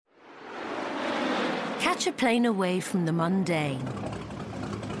Catch a plane away from the mundane.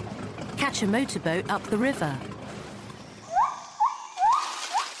 Catch a motorboat up the river.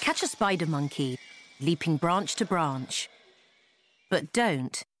 Catch a spider monkey leaping branch to branch. But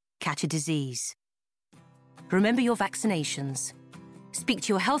don't catch a disease. Remember your vaccinations. Speak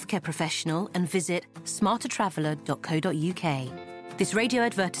to your healthcare professional and visit smartertraveller.co.uk. This radio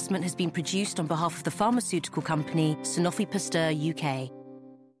advertisement has been produced on behalf of the pharmaceutical company Sanofi Pasteur UK.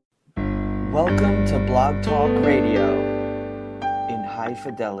 Welcome to Blog Talk Radio in high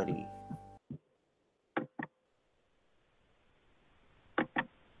fidelity.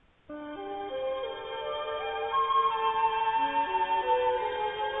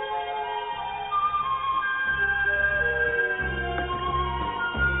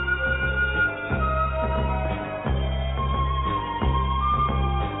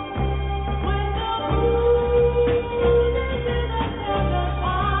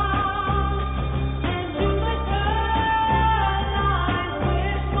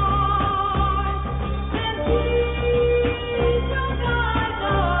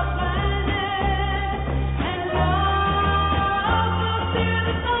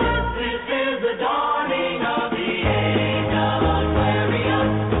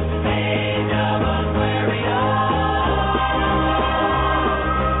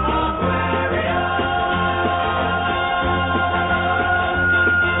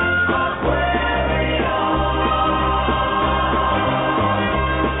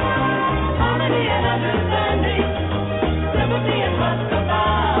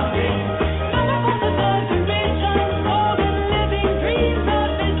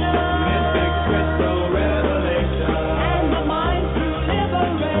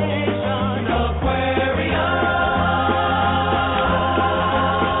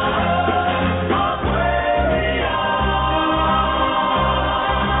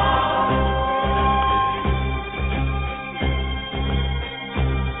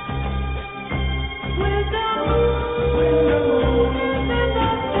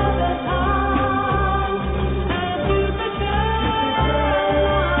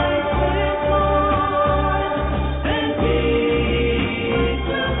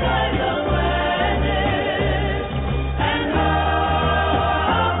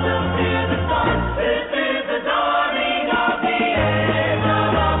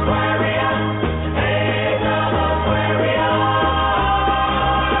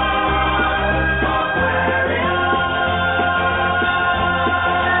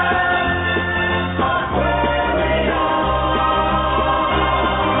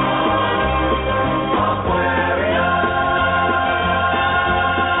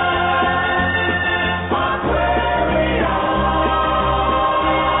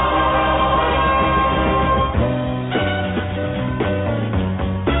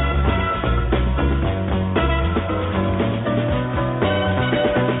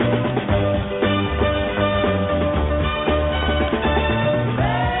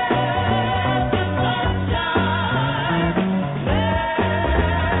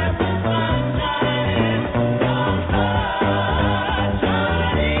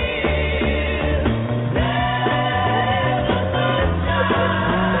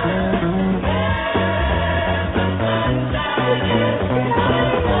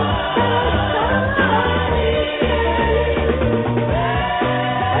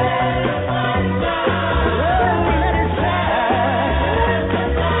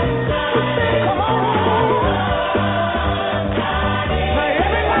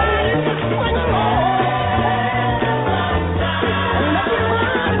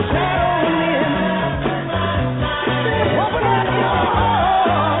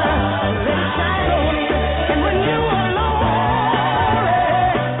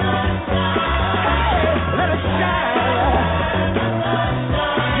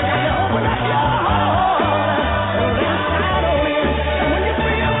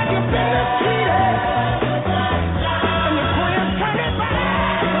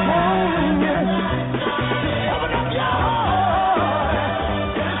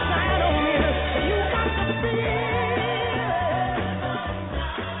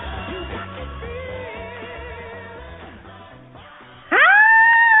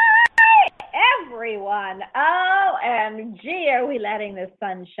 Letting the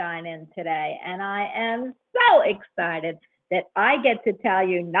sunshine in today, and I am so excited that I get to tell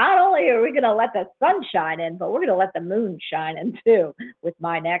you not only are we going to let the sunshine in, but we're going to let the moon shine in too with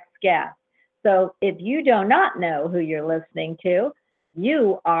my next guest. So if you do not know who you're listening to,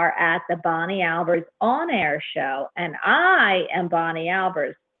 you are at the Bonnie Albers On Air show, and I am Bonnie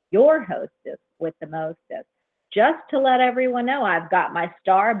Albers, your hostess with the mostest. Just to let everyone know, I've got my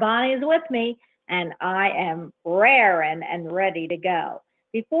star Bonnies with me. and I am raring and ready to go.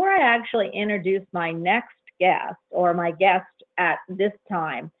 Before I actually introduce my next guest or my guest at this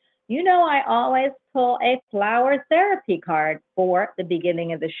time, you know I always pull a flower therapy card for the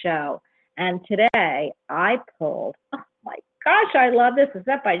beginning of the show. And today I pulled, oh my gosh, I love this,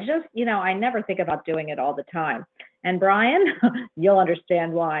 except I just, I never think about doing it all the time. And Brian, you'll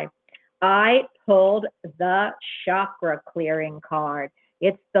understand why. I pulled the chakra clearing card.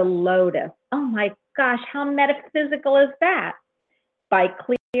 It's the lotus. Oh my gosh, how metaphysical is that? By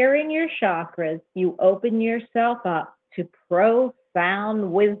clearing your chakras, you open yourself up to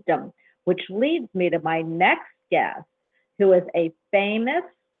profound wisdom, which leads me to my next guest, who is a famous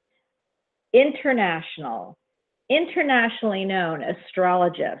internationally known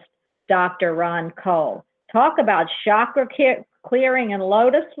astrologist, Dr. Ron Cole. Talk about chakra clearing and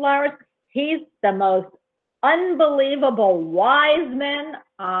lotus flowers. He's the most unbelievable wise man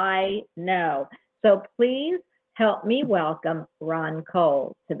I know. So please help me welcome Ron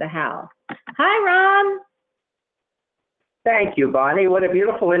Cole to the house. Hi, Ron. Thank you, Bonnie. What a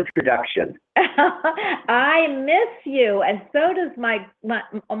beautiful introduction. I miss you, and so does my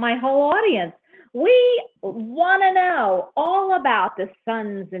whole audience. We want to know all about the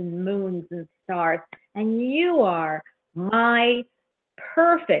suns and moons and stars, and you are my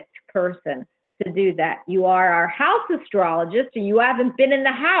perfect person to do that. You are our house astrologist, and you haven't been in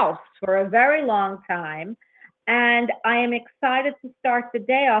the house for a very long time. And I am excited to start the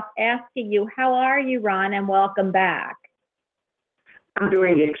day off asking you, how are you, Ron, and welcome back. I'm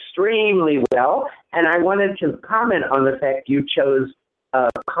doing extremely well, and I wanted to comment on the fact you chose a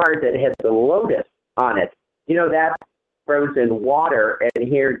card that had the lotus on it. You know, that grows in water, and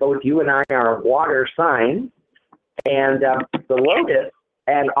here both you and I are water signs, and the lotus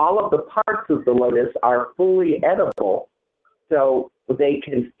and all of the parts of the lotus are fully edible, so they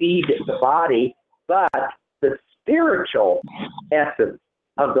can feed the body, but the spiritual essence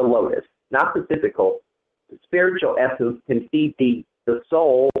of the lotus, not the physical, the spiritual essence can feed the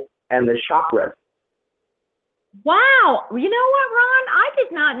soul and the chakras. Wow. You know what, Ron? I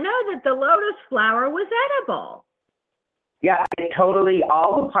did not know that the lotus flower was edible. Yeah, totally.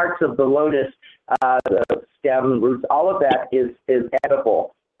 All the parts of the lotus, the stem, roots, all of that is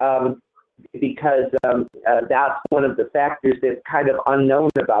edible because that's one of the factors that's kind of unknown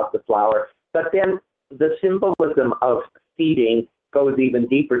about the flower. But then the symbolism of feeding goes even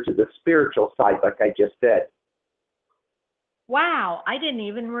deeper to the spiritual side, like I just said. Wow, I didn't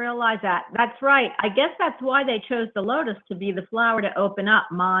even realize that. That's right. I guess that's why they chose the lotus to be the flower to open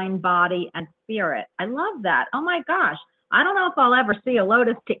up mind, body, and spirit. I love that. Oh my gosh. I don't know if I'll ever see a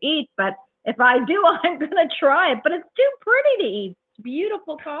lotus to eat, but if I do, I'm going to try it. But it's too pretty to eat. It's a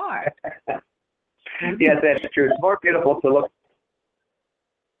beautiful card. Yes, that's true. It's more beautiful to look.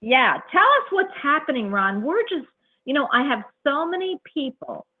 Yeah. Tell us what's happening, Ron. We're just, I have so many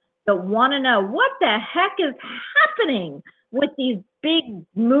people that want to know what the heck is happening with these big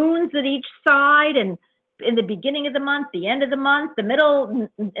moons at each side, and in the beginning of the month, the end of the month, the middle,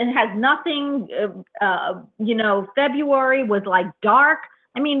 it has nothing, February was like dark.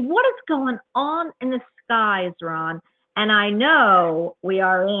 I mean, what is going on in the skies, Ron? And I know we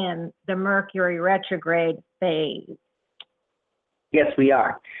are in the Mercury retrograde phase. Yes, we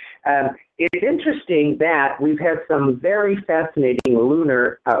are. It's interesting that we've had some very fascinating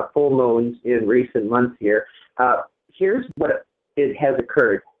lunar full moons in recent months here. Here's what has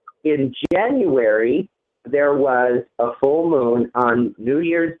occurred. In January, there was a full moon on New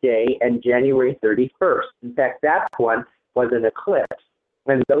Year's Day and January 31st. In fact, that one was an eclipse.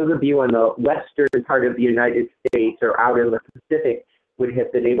 And those of you in the western part of the United States or out in the Pacific would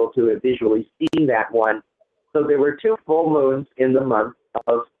have been able to have visually seen that one. So there were two full moons in the month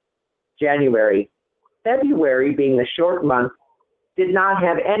of January. February, being a short month, did not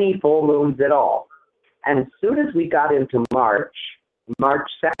have any full moons at all. And as soon as we got into March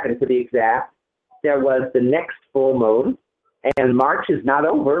 2nd to be exact, there was the next full moon. And March is not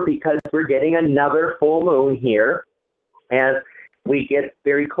over because we're getting another full moon here as we get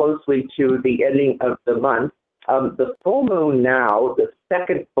very closely to the ending of the month. The full moon now, the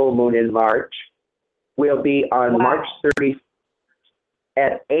second full moon in March, will be on March 30th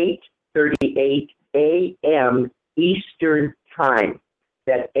at 8:38 a.m. Eastern Time.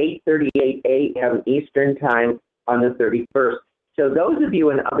 That's 8:38 a.m. Eastern Time on the 31st. So those of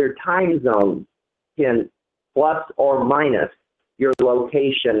you in other time zones can plus or minus your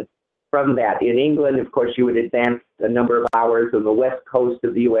location from that. In England, of course, you would advance a number of hours. On the west coast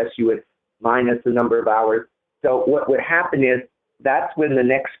of the U.S., you would minus a number of hours. So what would happen is that's when the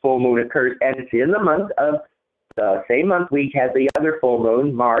next full moon occurs, and it's in the month of the same month we had the other full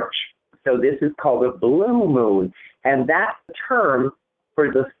moon, March. So this is called a blue moon. And that's the term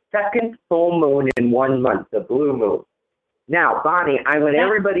for the second full moon in 1 month, the blue moon. Now, Bonnie, I want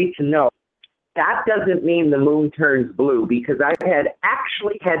everybody to know that doesn't mean the moon turns blue, because I've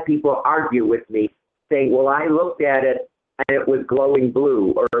actually had people argue with me saying, well, I looked at it and it was glowing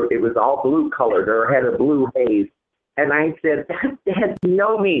blue, or it was all blue colored, or had a blue haze. And I said, that has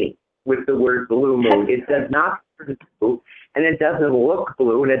no meaning with the word blue moon. It does not turn blue, and it doesn't look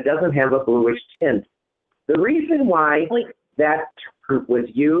blue, and it doesn't have a bluish tint. The reason why that term was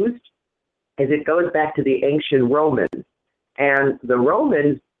used is it goes back to the ancient Romans. And the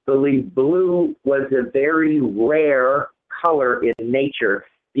Romans believed blue was a very rare color in nature,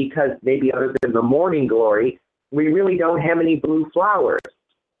 because maybe other than the morning glory, we really don't have any blue flowers.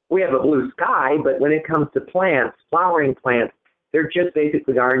 We have a blue sky, but when it comes to plants, flowering plants, there just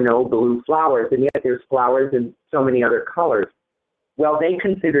basically are no blue flowers, and yet there's flowers in so many other colors. Well, they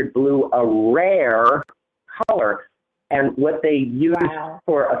considered blue a rare color, and what they used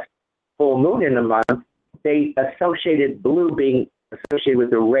for a full moon in a month, they associated blue being associated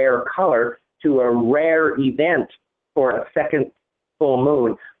with a rare color to a rare event for a second full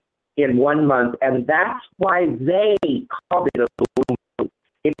moon in 1 month, and that's why they called it a blue moon.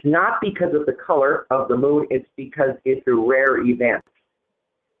 It's not because of the color of the moon, it's because it's a rare event.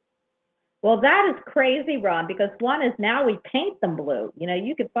 Well, that is crazy, Ron, because one is now we paint them blue. You know,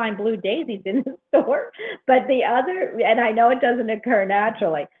 you could find blue daisies in the store, but the other, and I know it doesn't occur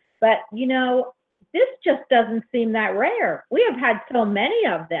naturally, but, you know, this just doesn't seem that rare. We have had so many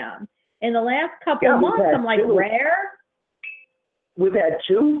of them in the last couple of months. I'm like, rare? We've had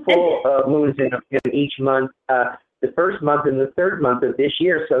 2 full moons in each month, the first month and the third month of this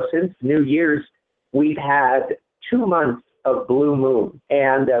year. So since New Year's, we've had 2 months of blue moon.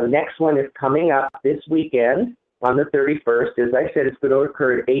 And the next one is coming up this weekend on the 31st. As I said, it's going to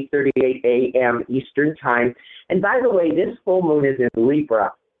occur at 8:38 a.m. Eastern Time. And by the way, this full moon is in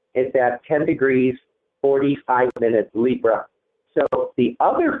Libra. It's at 10 degrees, 45 minutes Libra. So the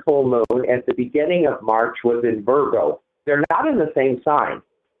other full moon at the beginning of March was in Virgo. They're not in the same sign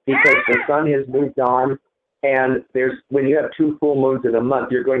because the sun has moved on, and when you have 2 full moons in a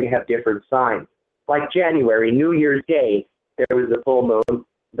month, you're going to have different signs. Like January, New Year's Day, there was a full moon,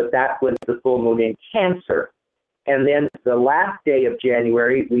 but that was the full moon in Cancer. And then the last day of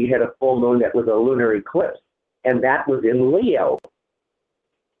January, we had a full moon that was a lunar eclipse, and that was in Leo.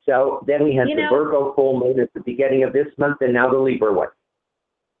 So then we had the Virgo full moon at the beginning of this month, and now the Libra one.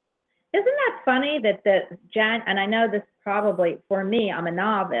 Isn't that funny that and I know this probably, for me, I'm a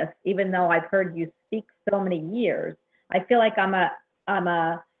novice, even though I've heard you speak so many years. I feel like I'm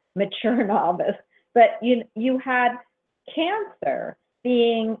a mature novice. But you had Cancer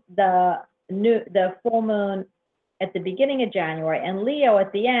being the full moon at the beginning of January and Leo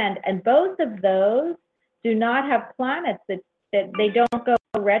at the end, and both of those do not have planets that they don't go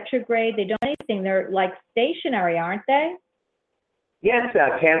retrograde, they don't anything. They're like stationary, aren't they? Yes,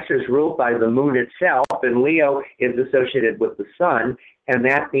 Cancer is ruled by the moon itself, and Leo is associated with the sun, and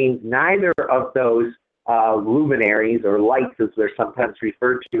that means neither of those luminaries, or lights as they're sometimes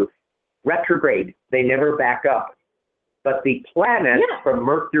referred to, retrograde. They never back up. But the planets from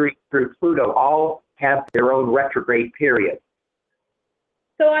Mercury through Pluto all have their own retrograde period.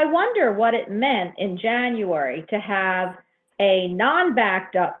 So I wonder what it meant in January to have a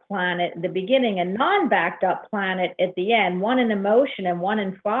non-backed up planet at the beginning, a non-backed up planet at the end, one in emotion and one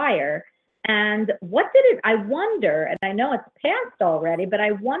in fire. And what did it, I wonder, and I know it's past already, but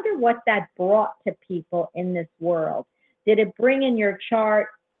I wonder what that brought to people in this world. Did it bring in your chart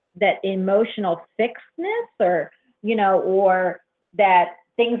that emotional fixedness, or, or that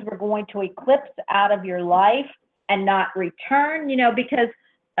things were going to eclipse out of your life and not return,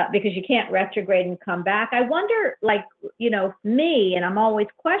 because you can't retrograde and come back? I wonder, me, and I'm always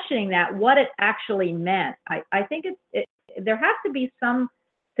questioning that, what it actually meant. I think there has to be some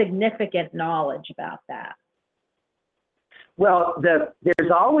significant knowledge about that. Well,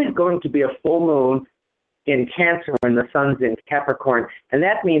 there's always going to be a full moon in Cancer when the sun's in Capricorn, and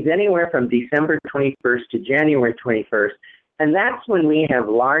that means anywhere from December 21st to January 21st, and that's when we have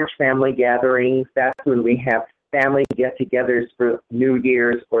large family gatherings. That's when we have family get-togethers for New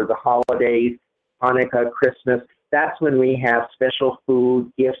Year's or the holidays, Hanukkah, Christmas. That's when we have special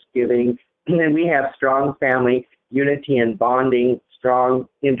food, gifts giving, and we have strong family unity and bonding, strong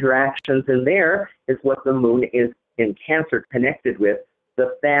interactions, and there is what the moon is in Cancer connected with: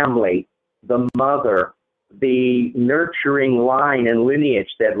 the family, the mother, the nurturing line and lineage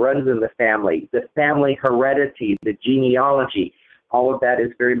that runs in the family heredity, the genealogy. All of that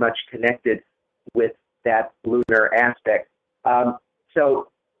is very much connected with that lunar aspect. So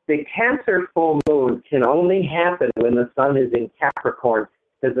the Cancer full moon can only happen when the sun is in Capricorn,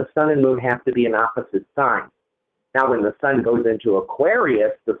 because the sun and moon have to be in opposite signs. Now, when the sun goes into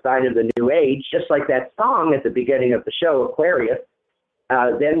Aquarius, the sign of the new age, just like that song at the beginning of the show, Aquarius,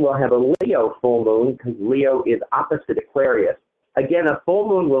 then we'll have a Leo full moon, because Leo is opposite Aquarius. Again, a full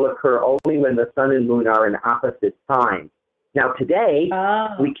moon will occur only when the sun and moon are in opposite signs. Now, today,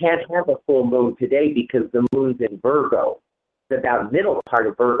 we can't have a full moon today because the moon's in Virgo. It's about middle part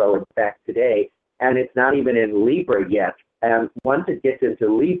of Virgo, in fact, today, and it's not even in Libra yet. And once it gets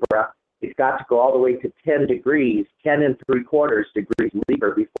into Libra, it's got to go all the way to 10 degrees, 10 and 3/4 degrees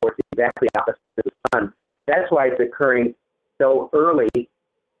Libra before it's exactly opposite the sun. That's why it's occurring so early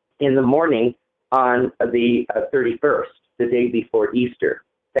in the morning on the 31st, the day before Easter,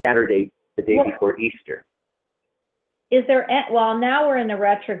 Saturday, the day before Easter. Is there, well, now we're in the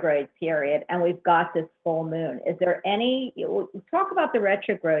retrograde period and we've got this full moon. Is there any, talk about the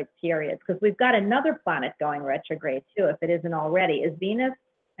retrograde periods, because we've got another planet going retrograde too, if it isn't already. Is Venus,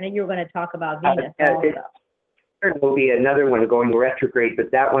 I know you were going to talk about Venus also. There will be another one going retrograde,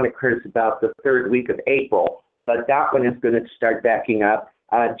 but that one occurs about the third week of April. But that one is going to start backing up.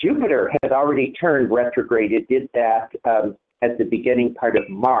 Jupiter has already turned retrograde. It did that at the beginning part of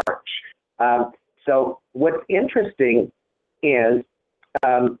March. So what's interesting is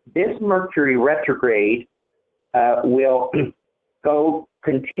this Mercury retrograde will go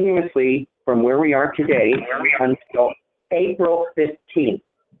continuously from where we are today until April 15th.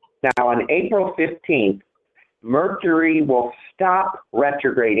 Now, on April 15th, Mercury will stop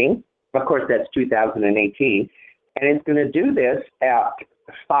retrograding. Of course, that's 2018. And it's going to do this at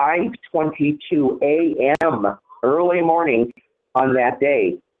 5:22 a.m. early morning on that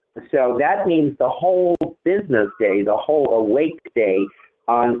day. So that means the whole business day, the whole awake day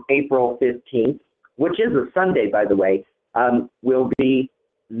on April 15th, which is a Sunday, by the way, will be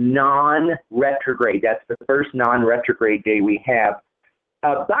non-retrograde. That's the first non-retrograde day we have.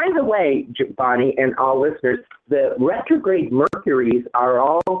 By the way, Bonnie and all listeners, the retrograde Mercuries are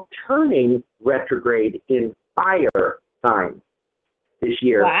all turning retrograde in fire signs this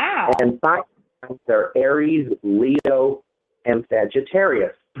year. Wow. And fire signs are Aries, Leo, and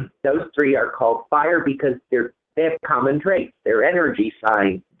Sagittarius. Those three are called fire because they have common traits. They're energy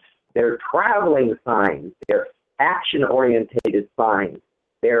signs. They're traveling signs. They're action-orientated signs.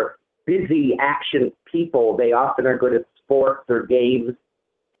 They're busy action people. They often are good at sports or games.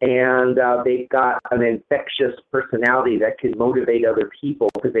 And they've got an infectious personality that can motivate other people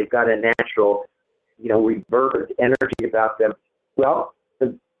because they've got a natural, reverberant energy about them. Well,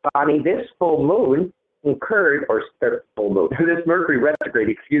 Bonnie, this full moon occurred, this Mercury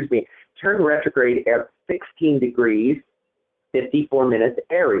retrograde, turned retrograde at 16 degrees, 54 minutes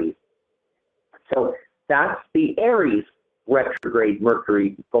Aries. So that's the Aries retrograde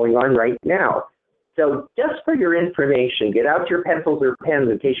Mercury going on right now. So just for your information, get out your pencils or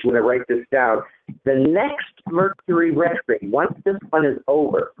pens in case you want to write this down. The next Mercury retrograde, once this one is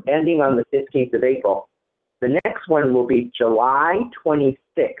over, ending on the 15th of April, the next one will be July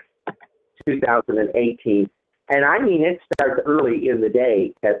 26th, 2018. And I mean, it starts early in the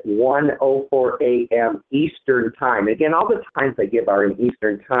day at 1:04 a.m. Eastern Time. Again, all the times I give are in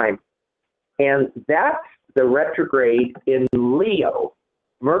Eastern Time. And that's the retrograde in Leo.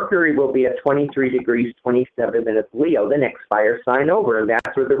 Mercury will be at 23 degrees, 27 minutes Leo, the next fire sign over, and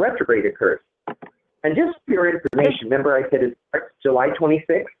that's where the retrograde occurs. And just for your information, remember I said it starts July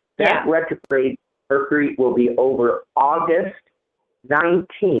 26th? That retrograde Mercury will be over August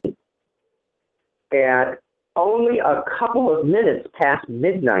 19th at only a couple of minutes past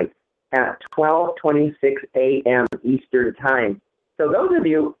midnight at 12:26 a.m. Eastern Time. So those of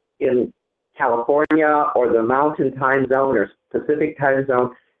you in California or the Mountain Time Zone or Pacific Time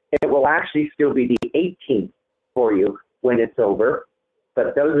Zone, it will actually still be the 18th for you when it's over.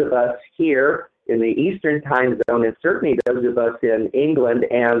 But those of us here in the Eastern Time Zone, and certainly those of us in England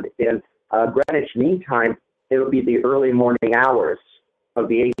and in Greenwich Mean Time, it will be the early morning hours of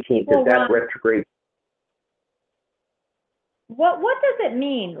the 18th as that retrograde. What does it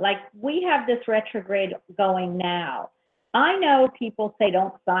mean? Like, we have this retrograde going now. I know people say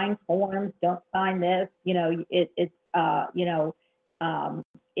don't sign forms, don't sign this.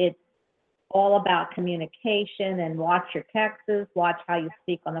 It's all about communication and watch your texts, watch how you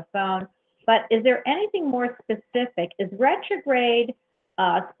speak on the phone. But is there anything more specific? Is retrograde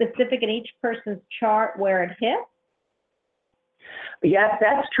specific in each person's chart where it hits? Yes,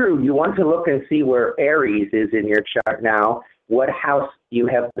 that's true. You want to look and see where Aries is in your chart now, what house you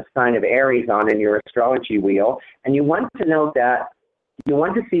have the sign of Aries on in your astrology wheel, and you want to know that you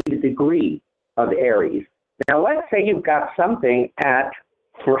want to see the degree of Aries. Now, let's say you've got something at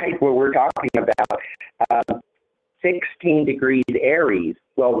right where we're talking about 16 degrees Aries.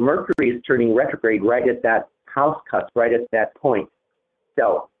 Well, Mercury is turning retrograde right at that house cusp, right at that point.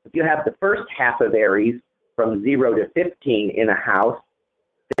 So if you have the first half of Aries from 0 to 15 in a house,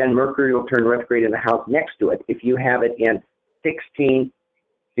 then Mercury will turn retrograde in the house next to it. If you have it in 16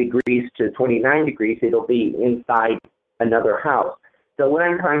 degrees to 29 degrees, it'll be inside another house. So what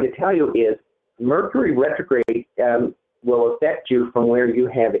I'm trying to tell you is Mercury retrograde will affect you from where you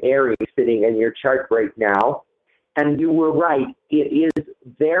have Aries sitting in your chart right now. And you were right. It is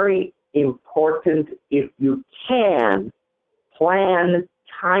very important, if you can, plan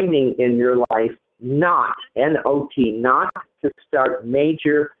timing in your life, not, N-O-T, not to start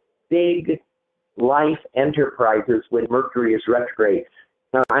major, big life enterprises when Mercury is retrograde.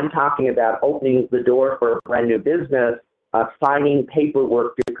 Now, I'm talking about opening the door for a brand new business, signing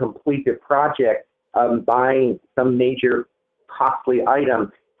paperwork to complete a project, buying some major costly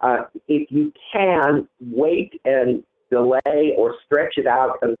item. If you can, wait and delay or stretch it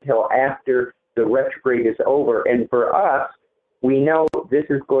out until after the retrograde is over. And for us, we know this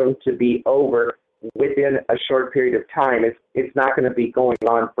is going to be over within a short period of time. It's not going to be going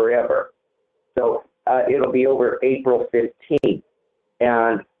on forever. So it'll be over April 15th.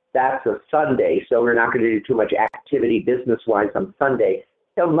 And that's a Sunday, so we're not going to do too much activity business-wise on Sunday.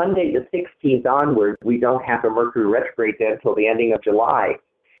 Till Monday the 16th onward, we don't have a Mercury retrograde then until the ending of July.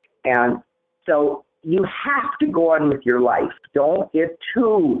 And so you have to go on with your life. Don't get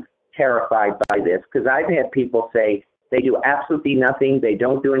too terrified by this, because I've had people say they do absolutely nothing. They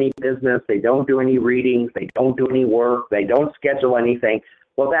don't do any business. They don't do any readings. They don't do any work. They don't schedule anything.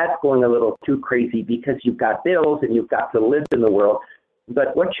 Well, that's going a little too crazy, because you've got bills and you've got to live in the world.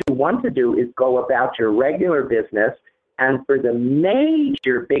 But what you want to do is go about your regular business, and for the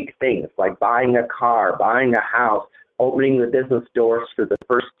major big things like buying a car, buying a house, opening the business doors for the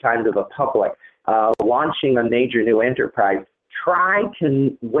first time to the public, launching a major new enterprise, try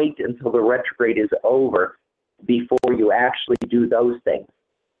to wait until the retrograde is over before you actually do those things.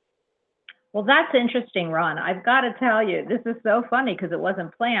 Well, that's interesting, Ron. I've got to tell you, this is so funny because it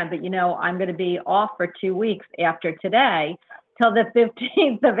wasn't planned, but I'm going to be off for 2 weeks after today till the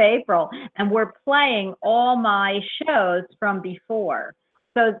 15th of April, and we're playing all my shows from before.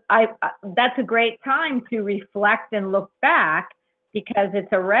 So that's a great time to reflect and look back, because it's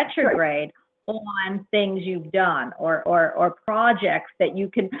a retrograde on things you've done or projects that you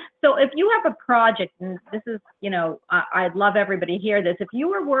can. So if you have a project, and this is, I'd love everybody to hear this. If you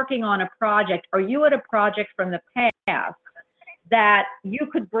were working on a project, or you had a project from the past that you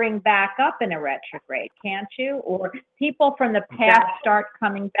could bring back up in a retrograde, can't you? Or people from the past start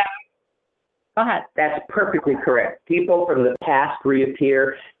coming back. Go ahead. That's perfectly correct. People from the past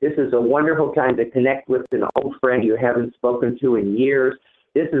reappear. This is a wonderful time to connect with an old friend you haven't spoken to in years.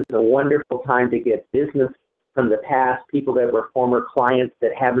 This is a wonderful time to get business from the past, people that were former clients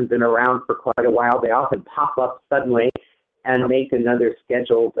that haven't been around for quite a while. They often pop up suddenly and make another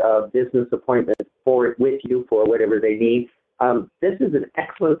scheduled business appointment with you for whatever they need. This is an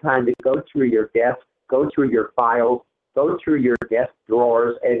excellent time to go through your desk, go through your files, go through your desk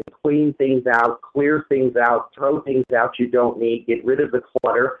drawers and clean things out, clear things out, throw things out you don't need, get rid of the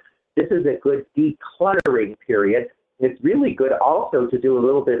clutter. This is a good decluttering period. It's really good also to do a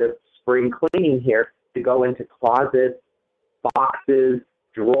little bit of spring cleaning here, to go into closets, boxes,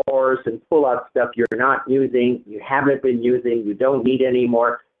 drawers, and pull out stuff you're not using, you haven't been using, you don't need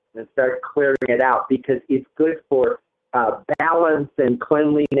anymore, and start clearing it out, because it's good for balance and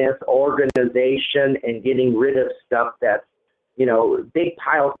cleanliness, organization, and getting rid of stuff that's, big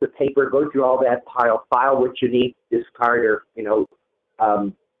piles of paper. Go through all that pile, file what you need, discard, or,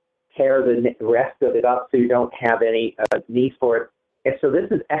 tear the rest of it up so you don't have any need for it. And so this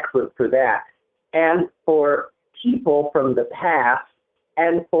is excellent for that. And for people from the past,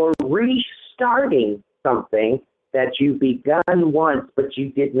 and for restarting something that you begun once but you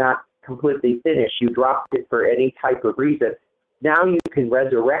did not completely finish, you dropped it for any type of reason, now you can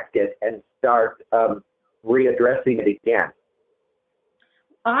resurrect it and start readdressing it again.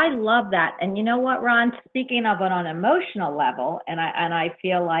 I love that. And you know what, Ron, speaking of it on an emotional level, and I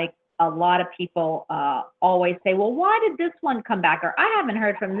feel like a lot of people always say, well, why did this one come back? Or I haven't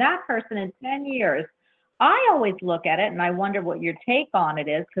heard from that person in 10 years. I always look at it and I wonder what your take on it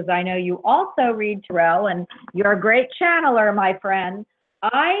is, because I know you also read tarot and you're a great channeler, my friend.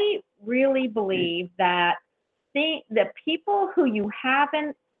 I really believe that the people who you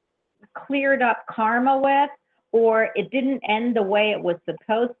haven't cleared up karma with, or it didn't end the way it was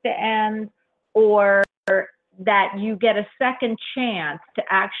supposed to end, or that you get a second chance to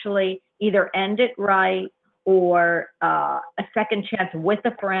actually either end it right or a second chance with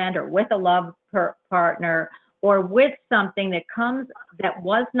a friend or with a love partner, or with something that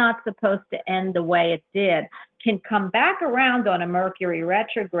was not supposed to end the way it did, can come back around on a Mercury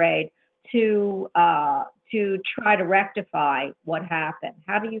retrograde to try to rectify what happened.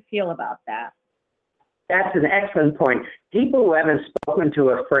 How do you feel about that? That's an excellent point. People who haven't spoken to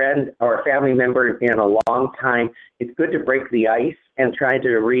a friend or a family member in a long time, it's good to break the ice and try to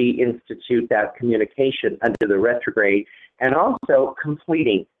reinstitute that communication under the retrograde. And also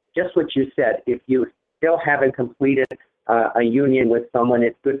completing, just what you said, if you still haven't completed a union with someone,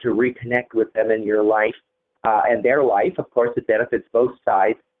 it's good to reconnect with them in your life and their life. Of course, it benefits both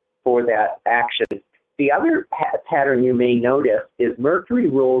sides for that action. The other pattern you may notice is Mercury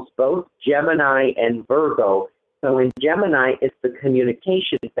rules both Gemini and Virgo. So in Gemini, it's the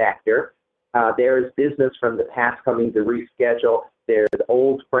communication factor. There's business from the past coming to reschedule. There's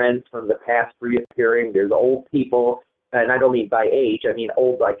old friends from the past reappearing. There's old people, and I don't mean by age, I mean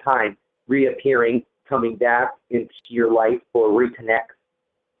old by time, reappearing, coming back into your life for reconnect.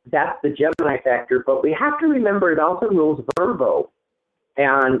 That's the Gemini factor, but we have to remember it also rules Virgo.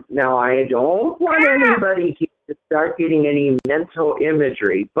 And now I don't want anybody to start getting any mental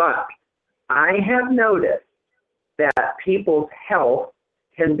imagery, but I have noticed that people's health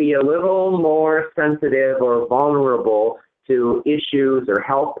can be a little more sensitive or vulnerable to issues or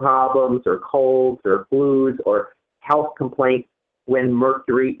health problems or colds or flus or health complaints when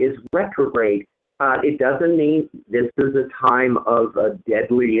Mercury is retrograde. It doesn't mean this is a time of a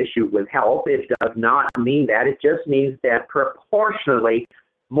deadly issue with health. It does not mean that. It just means that proportionally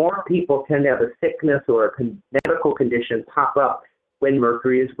more people tend to have a sickness or a medical condition pop up when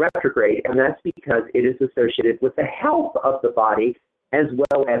Mercury is retrograde, and that's because it is associated with the health of the body as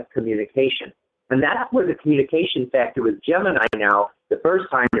well as communication. And that's where the communication factor with Gemini now, the first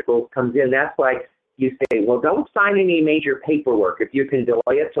time it comes in. That's why you say, well, don't sign any major paperwork. If you can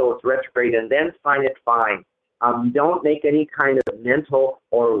delay it till it's retrograde and then sign it, fine. Don't make any kind of mental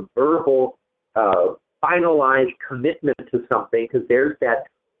or verbal finalized commitment to something, because there's that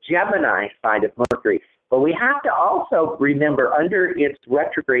Gemini side of Mercury. But we have to also remember under its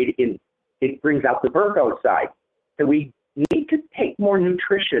retrograde, it brings out the Virgo side. So we need to take more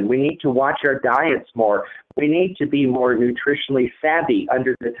nutrition. We need to watch our diets more. We need to be more nutritionally savvy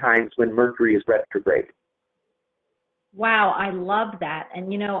under the times when Mercury is retrograde. Wow, I love that. And,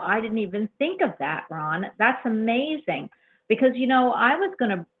 I didn't even think of that, Ron. That's amazing. Because, I was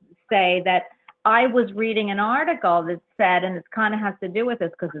going to say that I was reading an article that said, and it kind of has to do with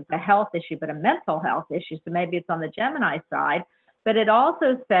this because it's a health issue, but a mental health issue, so maybe it's on the Gemini side, but it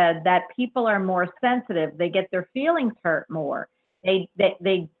also said that people are more sensitive. They get their feelings hurt more. They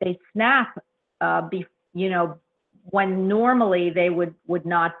snap, when normally they would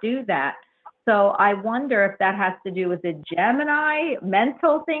not do that. So I wonder if that has to do with the Gemini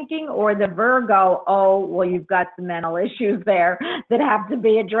mental thinking or the Virgo, oh, well, you've got some mental issues there that have to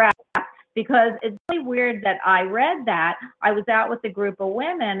be addressed. Because it's really weird that I read that. I was out with a group of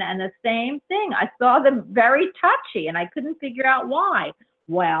women and the same thing. I saw them very touchy and I couldn't figure out why.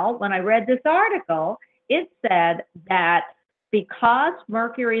 Well, when I read this article, it said that because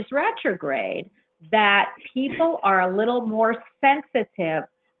Mercury's retrograde, that people are a little more sensitive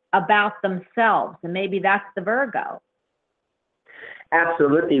about themselves. And maybe that's the Virgo.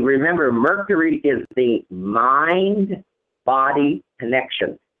 Absolutely. Remember, Mercury is the mind-body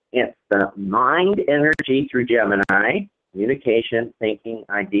connection. It's the mind energy through Gemini, communication, thinking,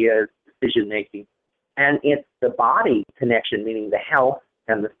 ideas, decision-making. And it's the body connection, meaning the health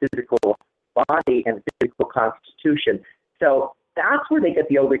and the physical body and physical constitution. So that's where they get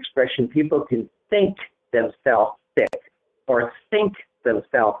the old expression, people can think themselves sick or think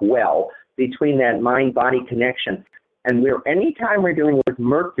themselves well, between that mind-body connection. And anytime we're dealing with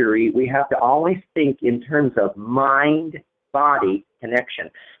Mercury, we have to always think in terms of mind-body connection.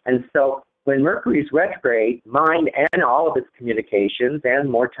 And so when Mercury is retrograde, mind and all of its communications and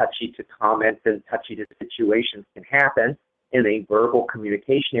more touchy to comments and touchy to situations can happen in a verbal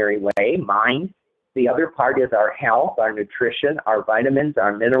communicationary way, mind. The other part is our health, our nutrition, our vitamins,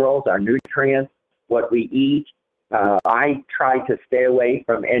 our minerals, our nutrients, what we eat. I try to stay away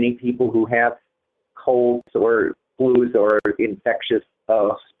from any people who have colds or flus or infectious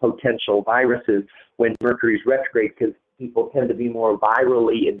potential viruses when Mercury is retrograde, because people tend to be more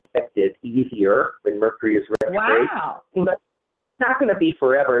virally infected easier when Mercury is retrograde. Wow. But it's not going to be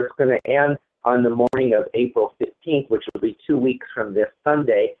forever. It's going to end on the morning of April 15th, which will be 2 weeks from this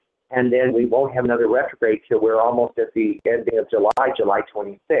Sunday. And then we won't have another retrograde till we're almost at the ending of July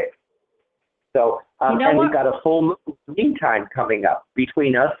 26th. So, and we've got a full moon meantime coming up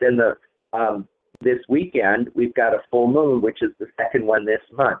between us and the this weekend, we've got a full moon, which is the second one this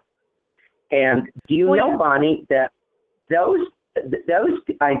month. And do you know, Bonnie, that those,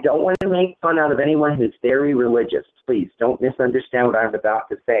 I don't want to make fun out of anyone who's very religious. Please don't misunderstand what I'm about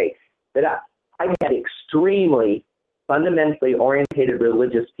to say. But I've had extremely fundamentally oriented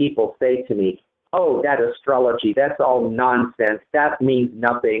religious people say to me, oh, that astrology, that's all nonsense. That means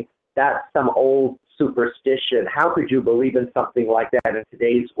nothing. That's some old superstition. How could you believe in something like that in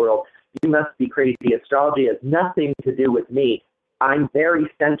today's world? You must be crazy. Astrology has nothing to do with me. I'm very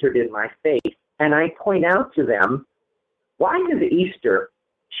centered in my faith. And I point out to them, why does Easter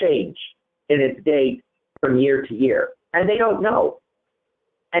change in its date from year to year? And they don't know.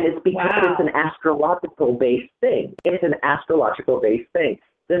 And it's because it's an astrological-based thing. It's an astrological-based thing.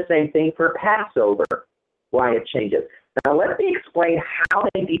 The same thing for Passover, why it changes. Now, let me explain how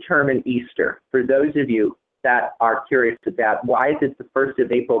they determine Easter for those of you that are curious about why is it the 1st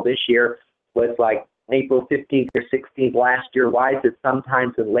of April this year was like April 15th or 16th last year. Why is it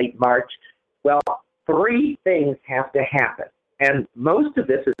sometimes in late March? Well, 3 things have to happen, and most of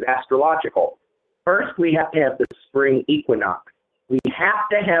this is astrological. First, we have to have the spring equinox. We have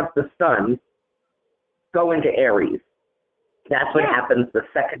to have the sun go into Aries. That's what happens the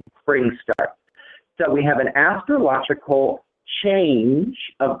second spring starts. So we have an astrological change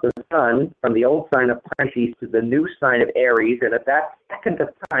of the sun from the old sign of Pisces to the new sign of Aries, and at that second of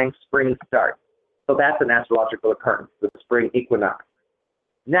time, spring starts. So that's an astrological occurrence, the spring equinox.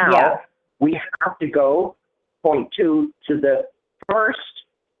 Now, we have to go, point 2, to the first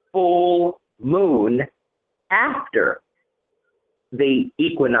full moon after the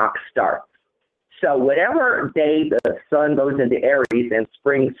equinox starts. So whatever day the sun goes into Aries and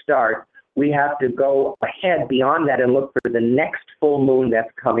spring starts, we have to go ahead beyond that and look for the next full moon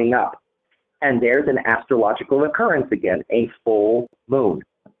that's coming up. And there's an astrological occurrence again, a full moon.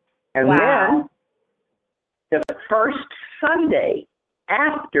 And then the first Sunday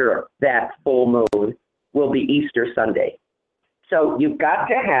after that full moon will be Easter Sunday. So you've got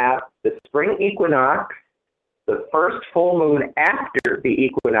to have the spring equinox, the first full moon after the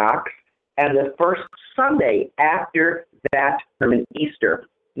equinox, and the first Sunday after that from an Easter.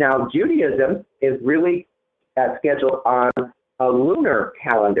 Now, Judaism is really scheduled on a lunar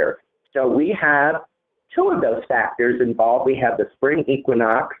calendar. So we have 2 of those factors involved. We have the spring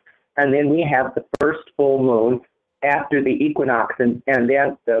equinox, and then we have the first full moon after the equinox, and then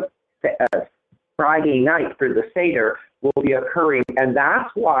the Friday night for the Seder will be occurring. And that's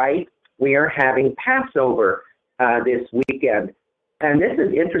why we are having Passover this weekend. And this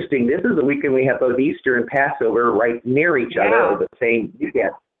is interesting. This is the weekend we have both Easter and Passover right near each other, the same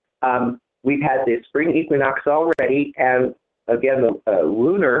weekend. We've had the spring equinox already, and again, the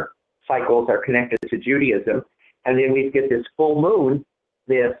lunar cycles are connected to Judaism. And then we get this full moon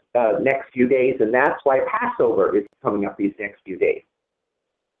this next few days, and that's why Passover is coming up these next few days.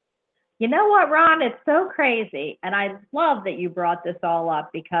 You know what, Ron? It's so crazy, and I love that you brought this all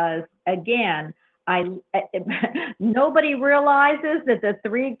up because, again, nobody realizes that the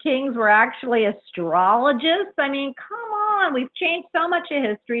 3 kings were actually astrologists. I mean, come on, we've changed so much of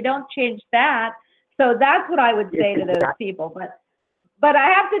history. Don't change that. So that's what I would say to those people. But I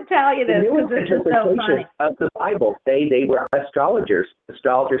have to tell you this because this is so funny. Of the Bible, they were astrologers.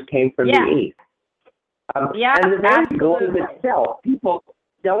 Astrologers came from the East. And the very globe itself, people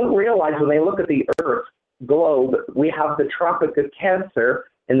don't realize when they look at the Earth globe, we have the Tropic of Cancer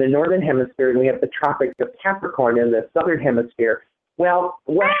in the northern hemisphere, and we have the Tropic of Capricorn in the southern hemisphere. Well,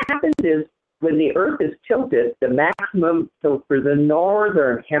 what happens is when the Earth is tilted, the maximum tilt for the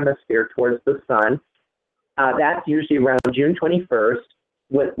northern hemisphere towards the sun, that's usually around June 21st.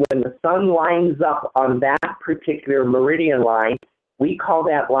 When the sun lines up on that particular meridian line, we call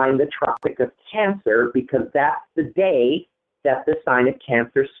that line the Tropic of Cancer because that's the day that the sign of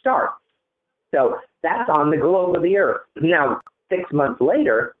Cancer starts. So that's on the globe of the Earth. Now, 6 months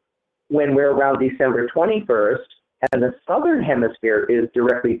later, when we're around December 21st, and the southern hemisphere is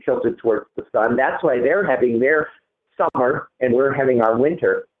directly tilted towards the sun, that's why they're having their summer and we're having our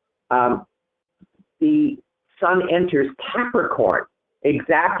winter. The sun enters Capricorn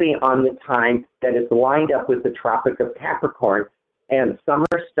exactly on the time that is lined up with the Tropic of Capricorn, and summer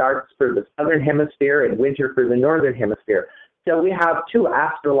starts for the southern hemisphere and winter for the northern hemisphere. So we have 2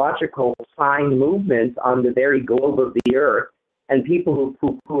 astrological sign movements on the very globe of the Earth, and people who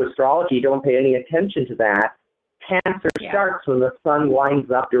poo-poo astrology don't pay any attention to that. Cancer starts when the sun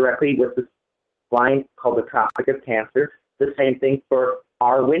lines up directly with the line called the Tropic of Cancer. The same thing for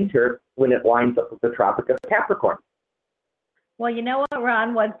our winter when it lines up with the Tropic of Capricorn. Well, you know what,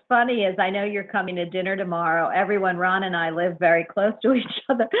 Ron? What's funny is I know you're coming to dinner tomorrow. Everyone, Ron and I live very close to each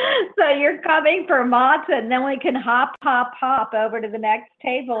other. So you're coming for matzah, and then we can hop over to the next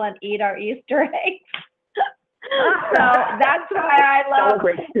table and eat our Easter eggs. So that's why I love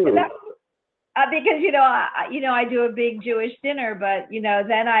Celebrate too. because I do a big Jewish dinner, but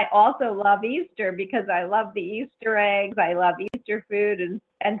then I also love Easter because I love the Easter eggs. I love Easter food,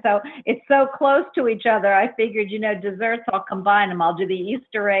 and so it's so close to each other. I figured, desserts, I'll combine them. I'll do the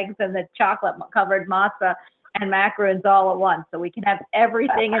Easter eggs and the chocolate covered matzah and macaroons all at once, so we can have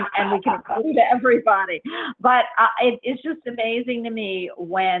everything and we can include everybody. But it's just amazing to me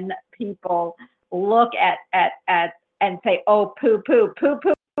when people look at and say, oh, poo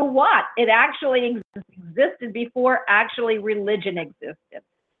what? It actually existed before actually religion existed.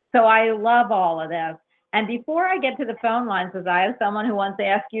 So I love all of this. And before I get to the phone lines, because I have someone who wants to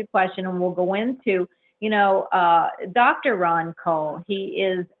ask you a question, and we'll go into, Dr. Ron Cole. He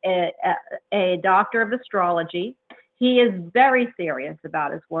is a doctor of astrology. He is very serious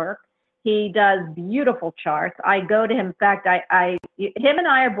about his work. He does beautiful charts. I go to him. In fact, him and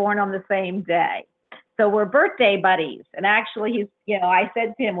I are born on the same day. So we're birthday buddies. And actually, I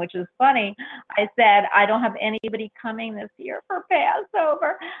said to him, which is funny, I said, I don't have anybody coming this year for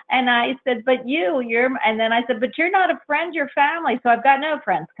Passover. And I said, but and then I said, but you're not a friend, you're family. So I've got no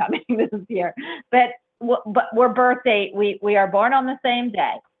friends coming this year. But we're birthday. We are born on the same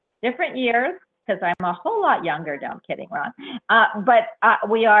day, different years, because I'm a whole lot younger. No, I'm kidding, Ron. But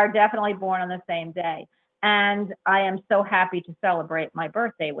we are definitely born on the same day. And I am so happy to celebrate my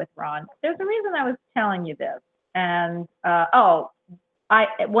birthday with Ron. There's a reason I was telling you this. And,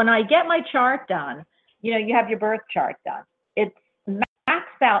 when I get my chart done, you have your birth chart done. It's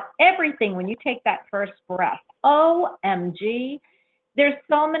maxed out everything when you take that first breath. OMG. There's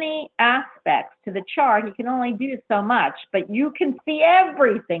so many aspects to the chart. You can only do so much, but you can see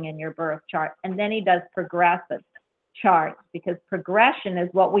everything in your birth chart. And then he does progressive charts, because progression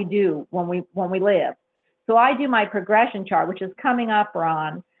is what we do when we live. So I do my progression chart, which is coming up,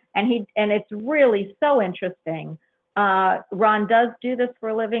 Ron, and it's really so interesting. Ron does do this for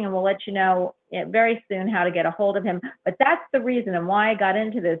a living, and we'll let you know very soon how to get a hold of him. But that's the reason, and why I got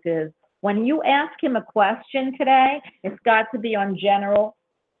into this is when you ask him a question today, it's got to be on general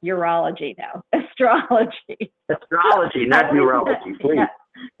urology now, astrology. Astrology, not urology, please.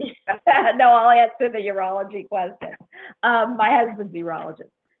 No, I'll answer the urology question. My husband's urologist.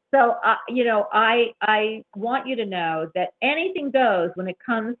 So, I want you to know that anything goes when it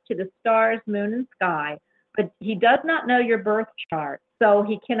comes to the stars, moon, and sky, but he does not know your birth chart, so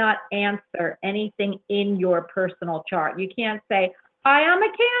he cannot answer anything in your personal chart. You can't say, hi, I'm a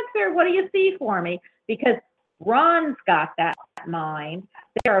Cancer, what do you see for me? Because Ron's got that mind.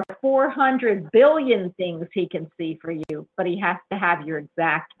 There are 400 billion things he can see for you, but he has to have your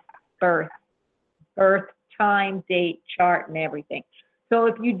exact birth time, date, chart, and everything. So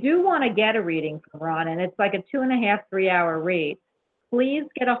if you do want to get a reading from Ron, and it's like a 2.5, 3-hour read, please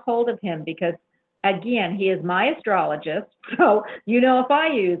get a hold of him, because, again, he is my astrologist. So, if I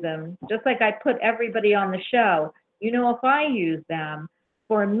use him, just like I put everybody on the show, if I use them,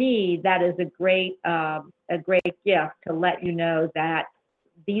 for me, that is a great gift to let you know that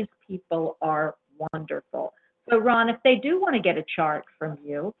these people are wonderful. So, Ron, if they do want to get a chart from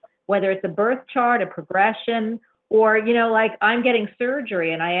you, whether it's a birth chart, a progression, or, like I'm getting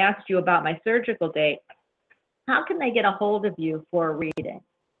surgery and I asked you about my surgical date, how can they get a hold of you for a reading?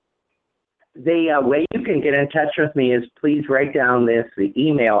 The way you can get in touch with me is, please write down the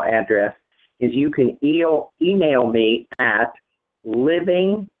email address, is you can email me at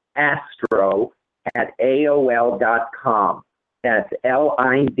livingastro@aol.com. That's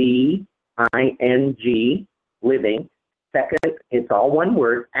LIVING, living. Second, it's all one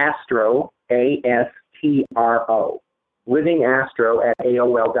word, astro, ASTRO,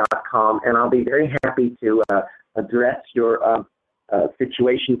 livingastro@aol.com, and I'll be very happy to address your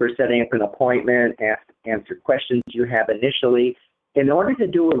situation for setting up an appointment, answer questions you have initially. In order to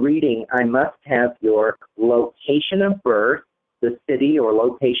do a reading, I must have your location of birth, the city or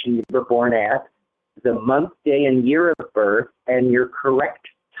location you were born at, the month, day, and year of birth, and your correct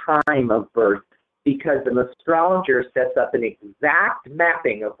time of birth, because an astrologer sets up an exact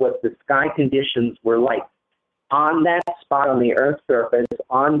mapping of what the sky conditions were like on that spot on the Earth's surface,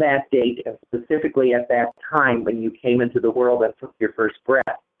 on that date, and specifically at that time when you came into the world and took your first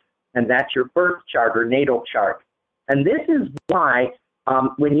breath. And that's your birth chart or natal chart. And this is why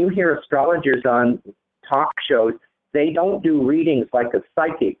when you hear astrologers on talk shows, they don't do readings like a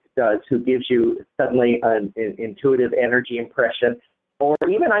psychic does, who gives you suddenly an intuitive energy impression. Or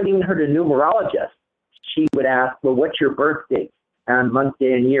even I've even heard a numerologist she would ask, well, what's your birth date and month,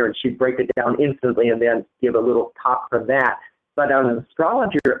 day, and year? And she'd break it down instantly and then give a little talk from that. But on an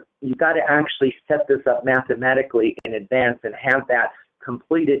astrologer, you got to actually set this up mathematically in advance and have that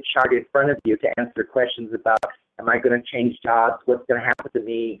completed chart in front of you to answer questions about, am I going to change jobs? What's going to happen to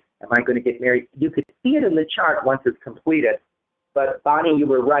me? Am I going to get married? You could see it in the chart once it's completed. But Bonnie, you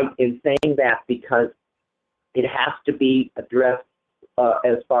were right in saying that because it has to be addressed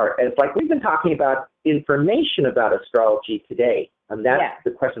as far as, like we've been talking about information about astrology today, and that's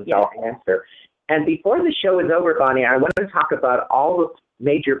the questions I'll answer. And before the show is over, Bonnie, I want to talk about all the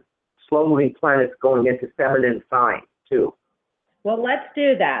major slow-moving planets going into feminine signs, too. Well, let's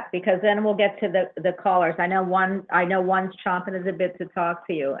do that, because then we'll get to the callers. I know one's chomping at the bit to talk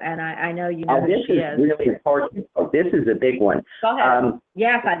to you, and I know you know who she is. This is really important. This is a big one. Go ahead.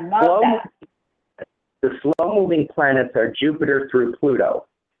 Yes, I love that. The slow-moving planets are Jupiter through Pluto,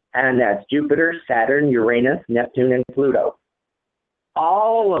 and that's Jupiter, Saturn, Uranus, Neptune, and Pluto.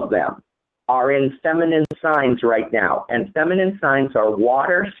 All of them are in feminine signs right now, and feminine signs are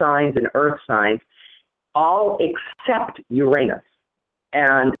water signs and earth signs, all except Uranus.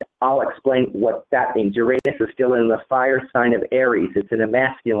 And I'll explain what that means. Uranus is still in the fire sign of Aries. It's in a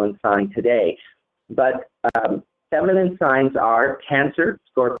masculine sign today. But feminine signs are Cancer,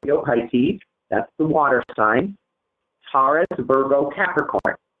 Scorpio, Pisces. That's the water sign. Taurus, Virgo,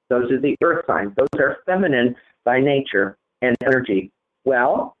 Capricorn. Those are the earth signs. Those are feminine by nature and energy.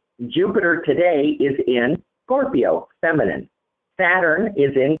 Well, Jupiter today is in Scorpio, feminine. Saturn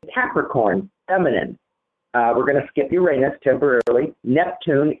is in Capricorn, feminine. We're going to skip Uranus temporarily.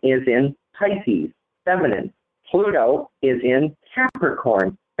 Neptune is in Pisces, feminine. Pluto is in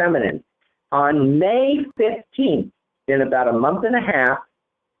Capricorn, feminine. On May 15th, in about a month and a half,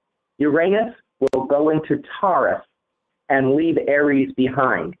 Uranus will go into Taurus and leave Aries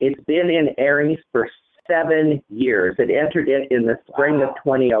behind. It's been in Aries for 7 years. It entered it in the spring of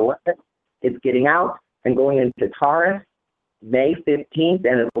 2011. It's getting out and going into Taurus May 15th,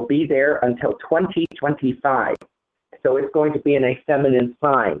 and it will be there until 2025. So it's going to be in a feminine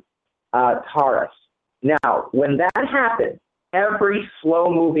sign, Taurus. Now, when that happens, every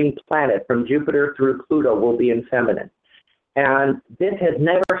slow-moving planet from Jupiter through Pluto will be in feminine. And this has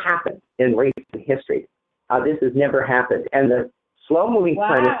never happened in recent history. This has never happened. And the slow-moving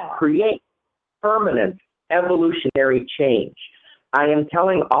planets create permanent evolutionary change. I am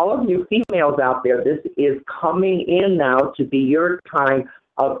telling all of you females out there, this is coming in now to be your time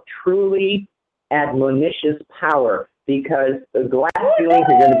of truly admonitious power, because the glass ceilings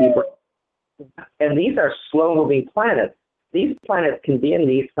are going to be broken. And these are slow-moving planets. These planets can be in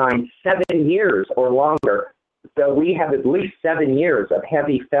these signs 7 years or longer. So we have at least 7 years of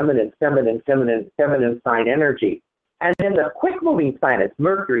heavy feminine sign energy. And then the quick-moving planets,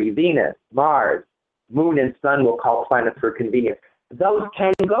 Mercury, Venus, Mars, Moon, and Sun, we'll call planets for convenience. Those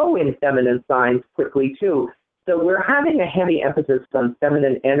can go in feminine signs quickly, too. So we're having a heavy emphasis on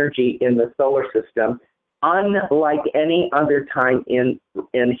feminine energy in the solar system, unlike any other time in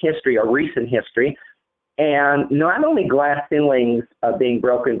history or recent history. And not only glass ceilings being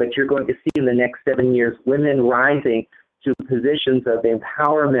broken, but you're going to see in the next 7 years women rising to positions of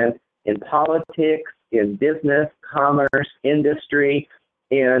empowerment in politics, in business, commerce, industry,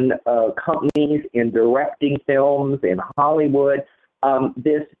 in companies, in directing films, in Hollywood.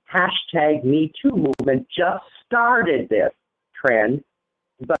 This hashtag Me Too movement just started this trend,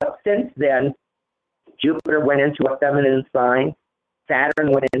 but since then, Jupiter went into a feminine sign,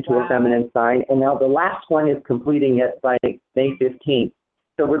 Saturn went into a feminine sign, and now the last one is completing it by May 15th.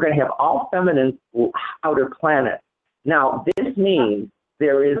 So we're going to have all feminine outer planets. Now, this means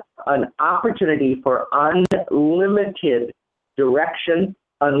there is an opportunity for unlimited direction,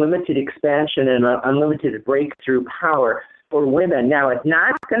 unlimited expansion, and unlimited breakthrough power for women. Now, it's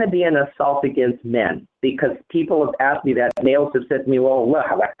not going to be an assault against men, because people have asked me that. Males have said to me, well, what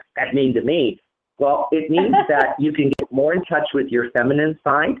does that mean to me? Well, it means that you can get more in touch with your feminine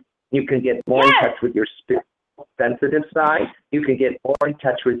side. You can get more in touch with your sensitive side. You can get more in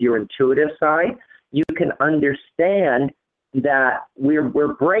touch with your intuitive side. You can understand that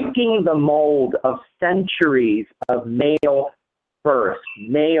we're breaking the mold of centuries of male first.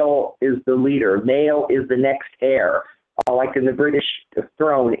 Male is the leader. Male is the next heir. Like in the British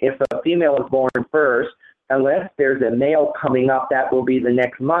throne, if a female is born first, unless there's a male coming up, that will be the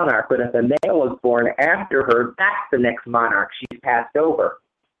next monarch. But if a male is born after her, that's the next monarch. She's passed over.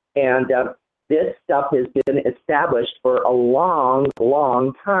 And this stuff has been established for a long,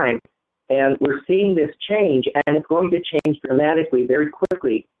 long time. And we're seeing this change, and it's going to change dramatically very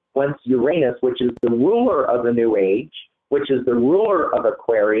quickly once Uranus, which is the ruler of the New Age, which is the ruler of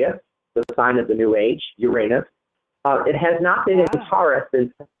Aquarius, the sign of the new age, Uranus. It has not been in Taurus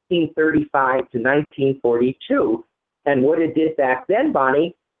since 1935 to 1942. And what it did back then,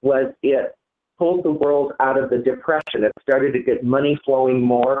 Bonnie, was it pulled the world out of the depression. It started to get money flowing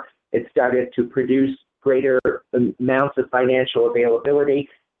more. It started to produce greater amounts of financial availability.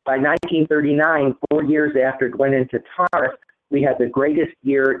 By 1939, 4 years after it went into Taurus, we had the greatest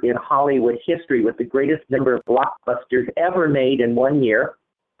year in Hollywood history with the greatest number of blockbusters ever made in 1 year.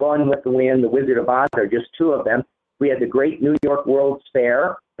 Gone with the Wind, The Wizard of Oz are just two of them. We had the great New York World's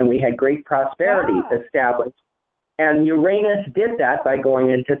Fair, and we had great prosperity established. And Uranus did that by going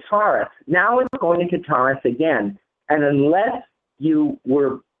into Taurus. Now it's going into Taurus again. And unless you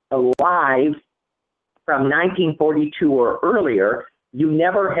were alive from 1942 or earlier, you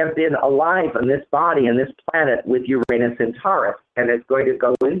never have been alive on this body, on this planet, with Uranus in Taurus. And it's going to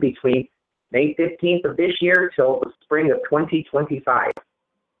go in between May 15th of this year till the spring of 2025.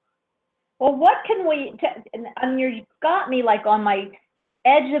 Well, what can we, and you've got me like on my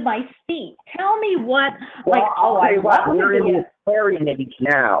edge of my seat. Tell me what, we're in the Aquarian age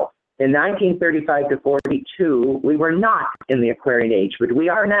now. In 1935 to 42, we were not in the Aquarian age, but we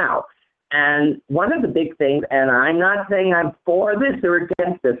are now. And one of the big things, and I'm not saying I'm for this or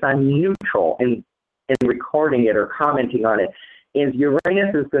against this, I'm neutral in recording it or commenting on it, is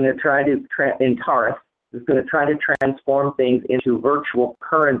Uranus is going to try to, in Taurus, is going to try to transform things into virtual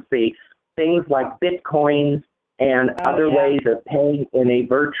currency, things like Bitcoins and other ways of paying in a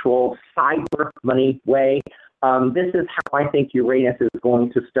virtual cyber money way. This is how I think Uranus is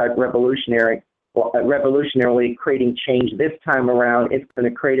going to start revolutionarily creating change this time around. It's going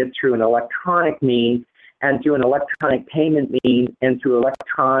to create it through an electronic means and through an electronic payment means and through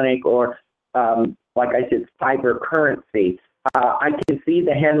electronic or, like I said, cyber currency. I can see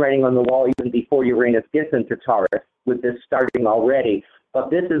the handwriting on the wall even before Uranus gets into Taurus with this starting already. But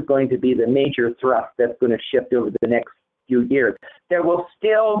this is going to be the major thrust that's going to shift over the next few years. There will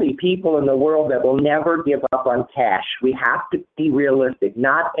still be people in the world that will never give up on cash. We have to be realistic.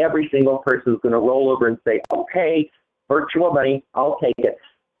 Not every single person is going to roll over and say, okay, virtual money, I'll take it.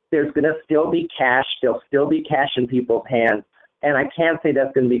 There's going to still be cash. There'll still be cash in people's hands. And I can't say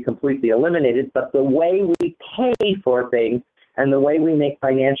that's going to be completely eliminated, but the way we pay for things and the way we make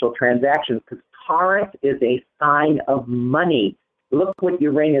financial transactions, because Taurus is a sign of money. Look what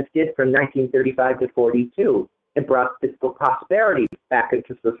Uranus did from 1935 to 42. It brought fiscal prosperity back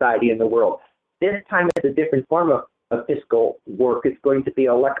into society and the world. This time it's a different form of fiscal work. It's going to be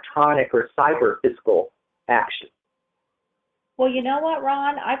electronic or cyber fiscal action. Well, you know what,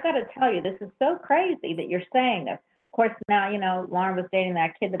 Ron? I've got to tell you, this is so crazy that you're saying this. Of course, now, Lauren was dating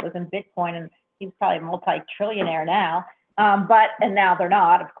that kid that was in Bitcoin, and he's probably a multi-trillionaire now. And now they're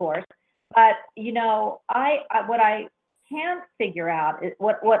not, of course. But, what I can't figure out is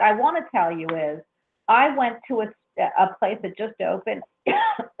what I want to tell you is I went to a place that just opened,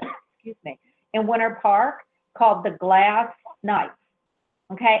 excuse me, in Winter Park called the Glass Knife.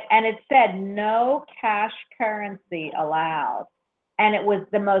 Okay, and it said no cash currency allowed, and it was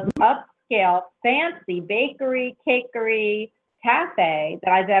the most upscale, fancy bakery, cakery, cafe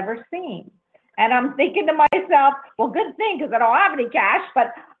that I've ever seen. And I'm thinking to myself, well, good thing because I don't have any cash,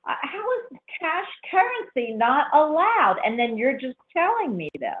 but how is cash currency not allowed? And then you're just telling me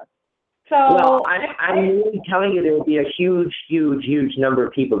this. So, well, I'm really telling you there will be a huge, huge, huge number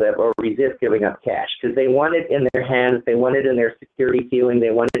of people that will resist giving up cash because they want it in their hands, they want it in their security feeling,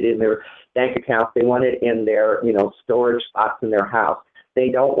 they want it in their bank accounts, they want it in their, storage spots in their house. They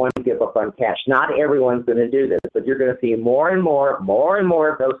don't want to give up on cash. Not everyone's going to do this, but you're going to see more and more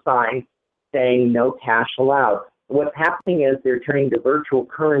of those signs saying no cash allowed. What's happening is they're turning to virtual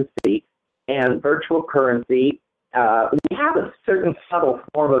currency, and virtual currency, we have a certain subtle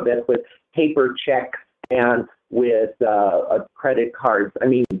form of it with paper checks and with credit cards. I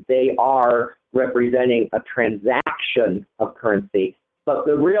mean, they are representing a transaction of currency, but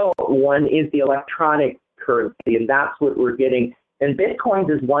the real one is the electronic currency, and that's what we're getting. And Bitcoin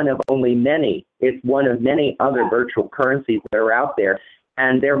is one of only many. It's one of many other virtual currencies that are out there,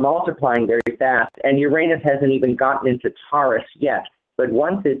 and they're multiplying very fast. And Uranus hasn't even gotten into Taurus yet, but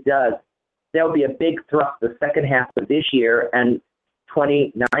once it does, there'll be a big thrust the second half of this year and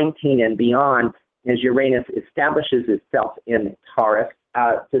 2019 and beyond as Uranus establishes itself in Taurus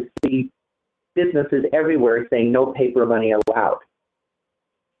to see businesses everywhere saying no paper money allowed.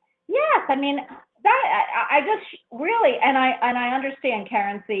 Yes, I mean, that I just really, and I understand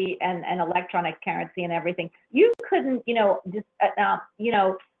currency and electronic currency and everything. You couldn't,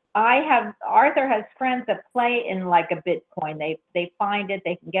 Arthur has friends that play in like a Bitcoin. They find it,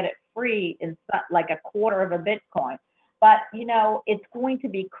 they can get it free in like a quarter of a Bitcoin. But, you know, it's going to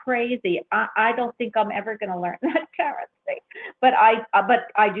be crazy. I don't think I'm ever going to learn that currency. But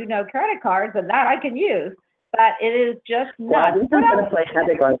I do know credit cards, and that I can use. But it is just nuts. Well, this is going to play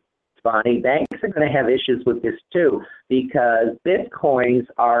havoc on Bonnie. Banks are going to have issues with this too, because bitcoins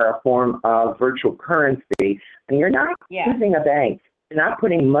are a form of virtual currency, and you're not using a bank. You're not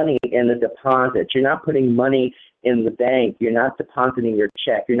putting money in the deposit. You're not putting money in the bank. You're not depositing your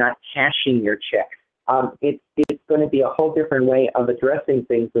check. You're not cashing your check. It's going to be a whole different way of addressing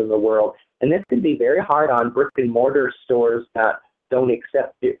things in the world, and this could be very hard on brick and mortar stores that don't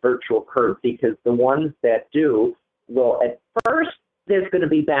accept virtual currency, because the ones that do will, at first, there's going to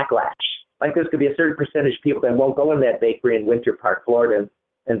be backlash. Like there's going to be a certain percentage of people that won't go in that bakery in Winter Park, Florida,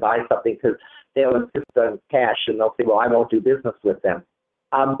 and buy something because they'll insist on cash, and they'll say, well, I won't do business with them.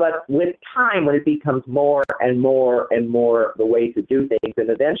 But with time, when it becomes more and more and more the way to do things, and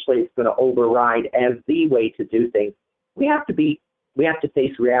eventually it's going to override as the way to do things, we have to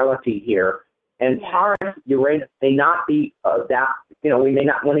face reality here. And Taurus, Uranus may not be we may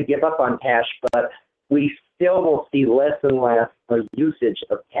not want to give up on cash, but we still will see less and less usage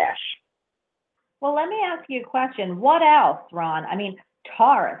of cash. Well, let me ask you a question. What else, Ron? I mean,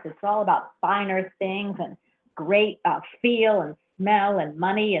 Taurus, it's all about finer things and great feel and smell and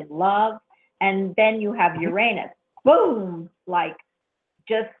money and love. And then you have Uranus, boom, like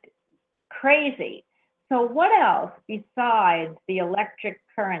just crazy. So what else besides the electric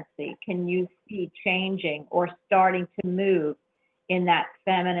currency can you see changing or starting to move in that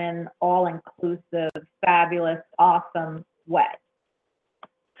feminine, all-inclusive, fabulous, awesome way?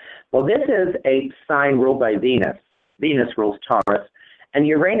 Well, this is a sign ruled by Venus. Venus rules Taurus. And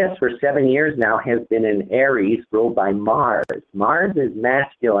Uranus, for 7 years now, has been in Aries, ruled by Mars. Mars is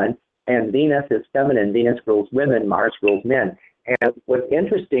masculine, and Venus is feminine. Venus rules women, Mars rules men. And what's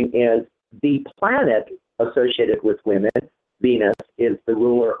interesting is the planet associated with women, Venus, is the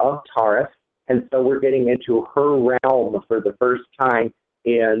ruler of Taurus. And so we're getting into her realm for the first time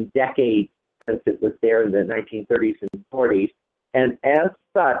in decades, since it was there in the 1930s and 40s. And as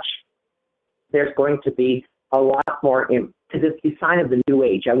such, there's going to be a lot more, because it's the sign of the new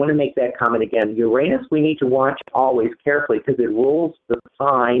age. I want to make that comment again. Uranus, we need to watch always carefully, because it rules the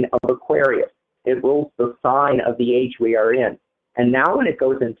sign of Aquarius. It rules the sign of the age we are in. And now when it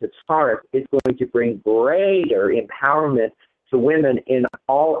goes into Taurus, it's going to bring greater empowerment to women in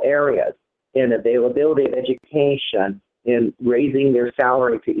all areas, in availability of education, in raising their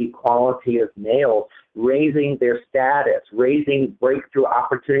salary to equality of males, raising their status, raising breakthrough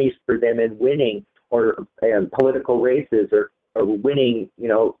opportunities for them in winning or political races or winning,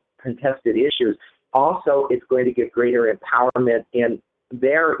 contested issues. Also, it's going to give greater empowerment in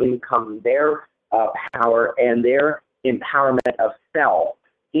their income, their power, and their empowerment of self.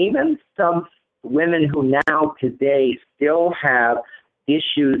 Even some women who now today still have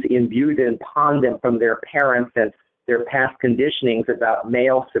issues imbued upon them from their parents and their past conditionings about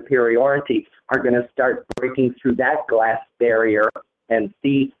male superiority are going to start breaking through that glass barrier and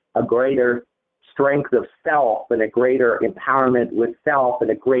see a greater strength of self and a greater empowerment with self and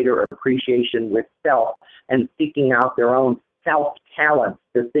a greater appreciation with self, and seeking out their own self-talents,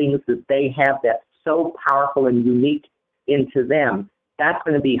 the things that they have that's so powerful and unique into them. That's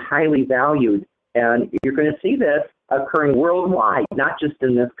going to be highly valued, and you're going to see this occurring worldwide, not just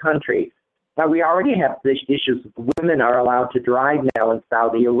in this country. Now, we already have these issues. Women are allowed to drive now in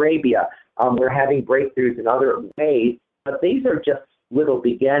Saudi Arabia. We're having breakthroughs in other ways, but these are just little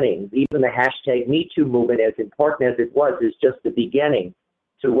beginnings. Even the hashtag #MeToo movement, as important as it was, is just the beginning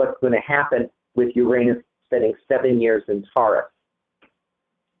to what's going to happen with Uranus spending 7 years in Taurus.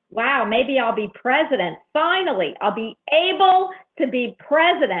 Wow, maybe I'll be president. Finally, I'll be able to be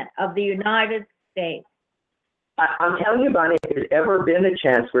president of the United States. I'm telling you, Bonnie, if there's ever been a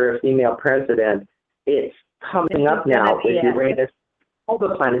chance for a female president, it's coming up now with Uranus. All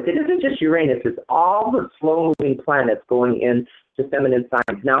the planets. It isn't just Uranus. It's all the slow-moving planets going into feminine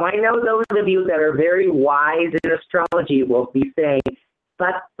signs. Now, I know those of you that are very wise in astrology will be saying,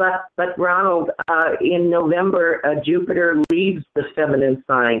 but Ronald, in November, Jupiter leaves the feminine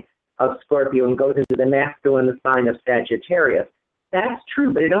sign of Scorpio and goes into the masculine sign of Sagittarius. That's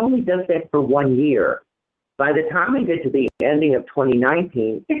true, but it only does that for 1 year. By the time we get to the ending of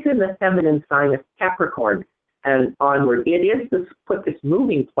 2019, it's in the feminine sign of Capricorn and onward. It is this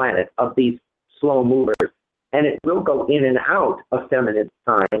moving planet of these slow movers, and it will go in and out of feminine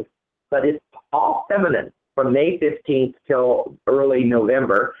signs, but it's all feminine from May 15th till early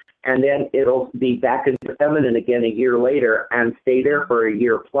November, and then it'll be back into feminine again a year later and stay there for a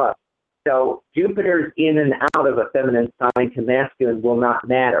year plus. So Jupiter's in and out of a feminine sign to masculine will not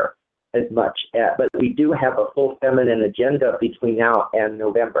matter. as much, but we do have a full feminine agenda between now and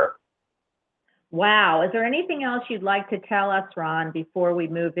November. Wow. Is there anything else you'd like to tell us, Ron, before we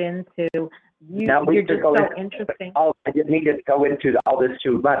move into you're just so interesting. I didn't need to go into all this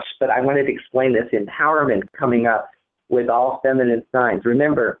too much, but I wanted to explain this empowerment coming up with all feminine signs.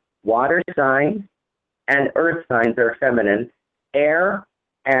 Remember, water signs and earth signs are feminine. Air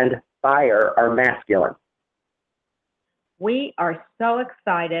and fire are masculine. We are so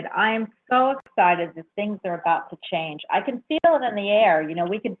excited. I am so excited that things are about to change. I can feel it in the air. You know,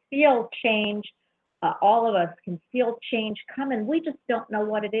 we can feel change. All of us can feel change coming. We just don't know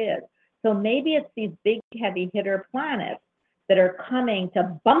what it is. So maybe it's these big, heavy hitter planets that are coming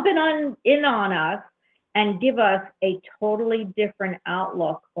to bump in on us and give us a totally different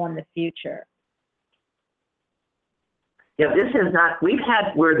outlook on the future. Yeah, this is not, we've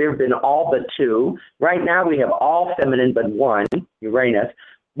had where there have been all but two. Right now we have all feminine but one, Uranus.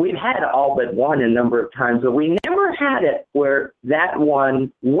 We've had all but one a number of times, but we never had it where that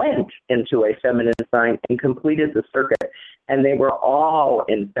one went into a feminine sign and completed the circuit, and they were all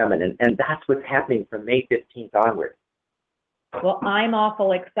in feminine, and that's what's happening from May 15th onward. Well, I'm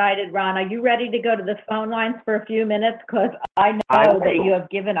awful excited, Ron. Are you ready to go to the phone lines for a few minutes? Because I know that you have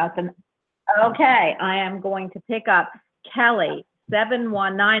given us an... Okay, I am going to pick up Kelly,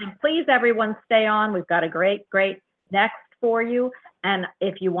 719. Please, everyone, stay on. We've got a great next for you. And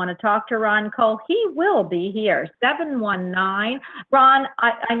if you want to talk to Ron Cole, he will be here. 719. Ron,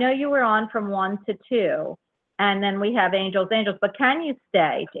 I know you were on from 1 to 2, and then we have Angels, but can you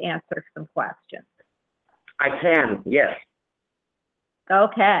stay to answer some questions? I can, yes.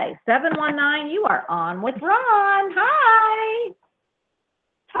 Okay, 719, you are on with Ron. Hi.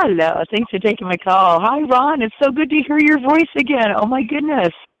 Hello, thanks for taking my call. Hi, Ron. It's so good to hear your voice again. Oh, my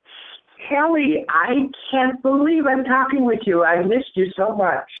goodness. Kelly, I can't believe I'm talking with you. I missed you so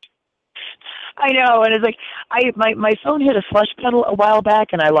much. I know, and it's like my phone hit a flush pedal a while back,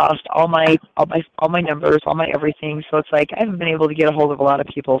 and I lost all my numbers, all my everything. So it's like I haven't been able to get a hold of a lot of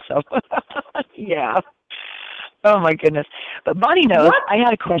people. So yeah. Oh my goodness. But Bonnie knows. What? I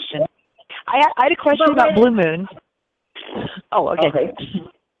had a question. I had a question about blue moons. Oh, okay.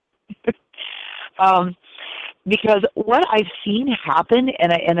 Because what I've seen happen,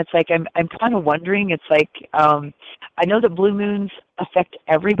 and it's like I'm kind of wondering. It's like I know that blue moons affect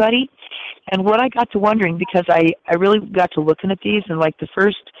everybody, and what I got to wondering, because I really got to looking at these, and like the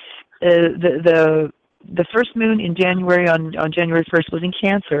first moon in January on January 1st was in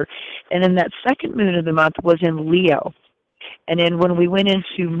Cancer, and then that second moon of the month was in Leo, and then when we went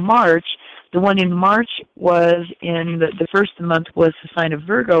into March, the one in March was in the first of the month was the sign of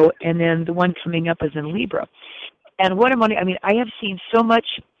Virgo, and then the one coming up is in Libra. And what I'm wondering, I mean, I have seen so much,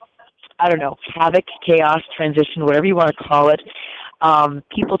 I don't know, havoc, chaos, transition, whatever you want to call it,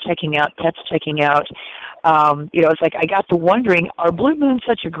 people checking out, pets checking out. It's like I got to wondering, are blue moons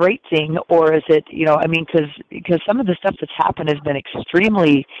such a great thing, or is it, I mean, because some of the stuff that's happened has been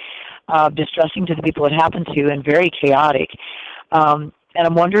extremely distressing to the people it happened to and very chaotic. And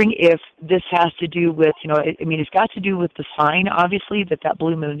I'm wondering if this has to do with, it's got to do with the sign, obviously, that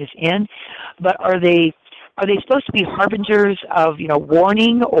blue moon is in, but are they supposed to be harbingers of,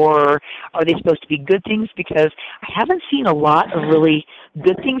 warning, or are they supposed to be good things? Because I haven't seen a lot of really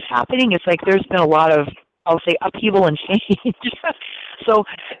good things happening. It's like there's been a lot of, I'll say, upheaval and change. So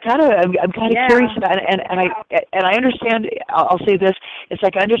I'm kind of curious about it, and I understand. I'll say this: it's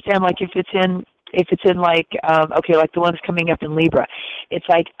like I understand, like if it's in like like the ones coming up in Libra, it's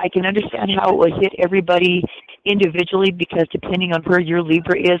like I can understand how it would hit everybody individually, because depending on where your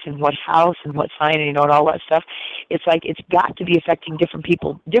Libra is and what house and what sign, and all that stuff, it's like it's got to be affecting different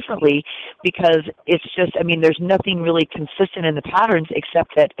people differently, because it's just, there's nothing really consistent in the patterns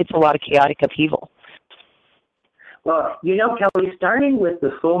except that it's a lot of chaotic upheaval. Well, Kelly, starting with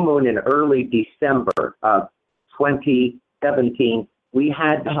the full moon in early December of 2017, we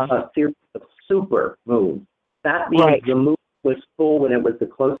had a series of super moons. That means the moon was full when it was the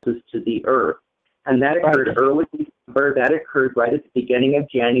closest to the Earth. And that occurred early December. That occurred right at the beginning of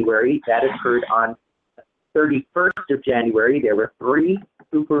January. That occurred on the 31st of January. There were 3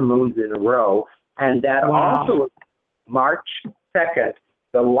 super moons in a row. And that also March 2nd,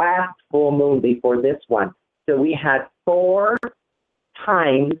 the last full moon before this one. So we had 4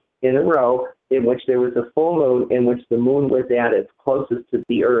 times in a row in which there was a full moon in which the moon was at its closest to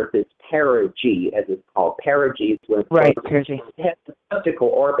the Earth. It's perigee, as it's called. Perigee is when perigee. It has an elliptical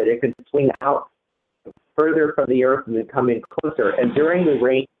orbit. It can swing out further from the Earth and then come in closer. And during the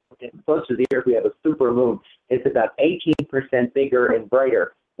range close to the Earth, we have a super moon. It's about 18% bigger and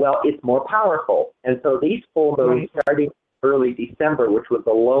brighter. Well, it's more powerful. And so these full moons, starting early December, which was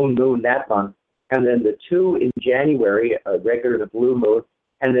a lone moon that month, and then the 2 in January, a regular blue moon,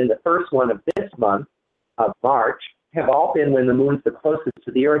 and then the first one of this month, of March, have all been when the moon's the closest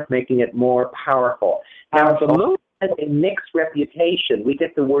to the Earth, making it more powerful. Now, the moon has a mixed reputation. We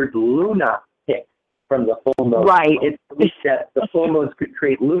get the word lunatic from the full moon. Right. It's believed that the full moons could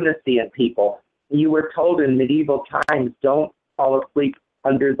create lunacy in people. You were told in medieval times, don't fall asleep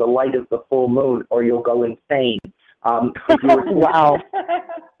under the light of the full moon or you'll go insane. If you were Wow.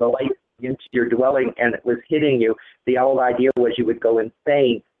 the light into your dwelling and it was hitting you, the old idea was you would go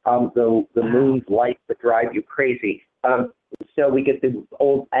insane. The moon's light would drive you crazy. So we get the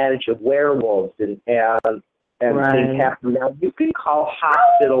old adage of werewolves and things happen. Now, you can call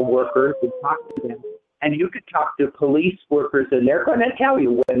hospital workers and talk to them, and you could talk to police workers, and they're going to tell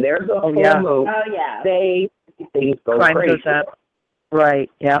you when there's a full moon, things go Crime crazy. goes up. Right,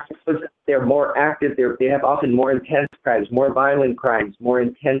 yeah. They're more active. They have often more intense crimes, more violent crimes, more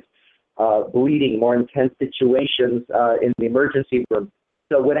intense bleeding, more intense situations in the emergency room.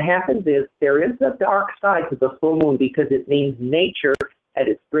 So what happens is there is a dark side to the full moon because it means nature at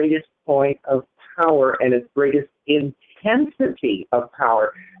its greatest point of power and its greatest intensity of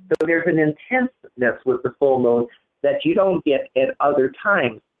power. So there's an intenseness with the full moon that you don't get at other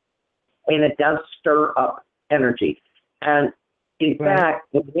times, and it does stir up energy. And in fact,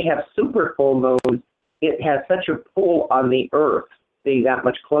 when we have super full moons, it has such a pull on the Earth, being that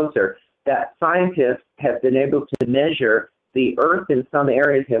much closer, that scientists have been able to measure the Earth in some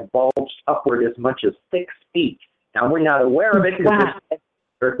areas have bulged upward as much as 6 feet. Now, we're not aware of it because the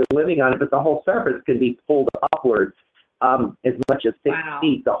Earth is living on it, but the whole surface can be pulled upwards as much as 6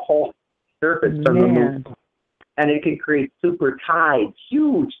 feet, the whole surface from the moon. And it can create super tides,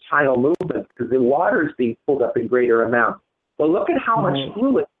 huge tidal movements, because the water is being pulled up in greater amounts. Well, look at how much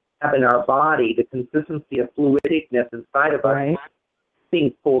fluid we have in our body, the consistency of fluidicness inside of us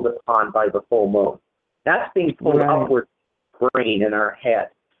being pulled upon by the full moon. That's being pulled upward brain in our head.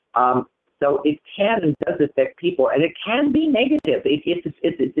 So it can and does affect people, and it can be negative.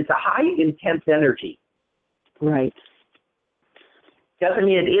 It's a high intense energy. Right. Doesn't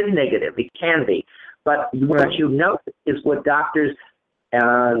mean it is negative. It can be. But what you notice is what doctors,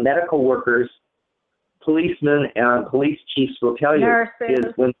 medical workers, policemen, and police chiefs will tell you is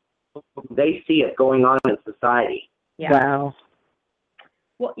when they see it going on in society. Yeah. Wow.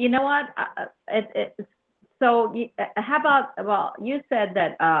 Well, you know what? So how about, well, you said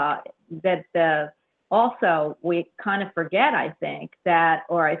that also we kind of forget, I think, that,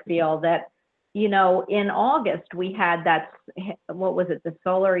 or I feel that, you know, in August we had that, what was it, the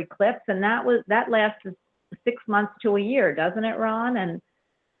solar eclipse, and that lasted 6 months to a year, doesn't it, Ron? And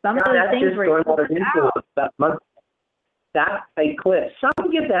some of the things were that eclipse.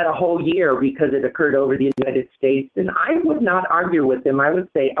 Some give that a whole year because it occurred over the United States, and I would not argue with them. I would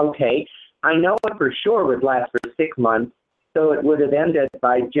say, okay, I know it for sure would last for 6 months, so it would have ended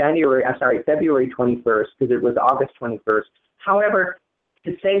by February 21st, because it was August 21st. However,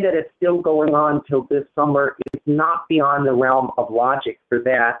 to say that it's still going on till this summer is not beyond the realm of logic for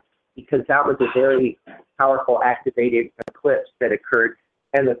that, because that was a very powerful activated eclipse that occurred,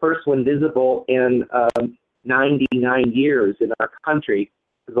 and the first one visible in 99 years in our country.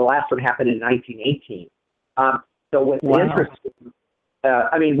 The last one happened in 1918. So what's interesting,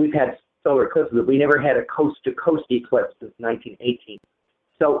 I mean, we've had solar eclipses, but we never had a coast-to-coast eclipse since 1918.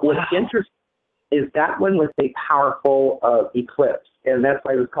 So what's interesting is that one was a powerful eclipse, and that's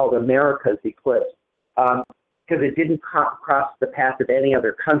why it was called America's eclipse, because it didn't cross the path of any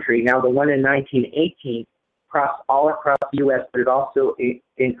other country. Now, the one in 1918 crossed all across the U.S., but it also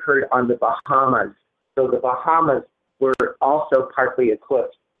occurred on the Bahamas. So the Bahamas were also partly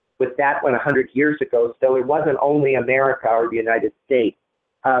eclipsed with that one 100 years ago, so it wasn't only America or the United States.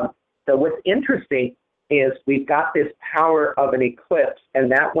 So what's interesting is we've got this power of an eclipse, and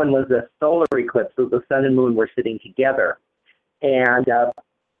that one was a solar eclipse, so the sun and moon were sitting together. And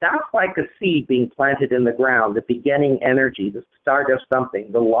that's like a seed being planted in the ground, the beginning energy, the start of something,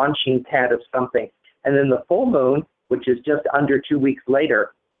 the launching pad of something. And then the full moon, which is just under 2 weeks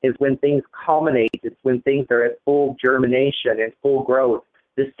later, is when things culminate. It's when things are at full germination and full growth.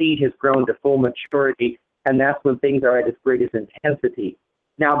 The seed has grown to full maturity, and that's when things are at its greatest intensity.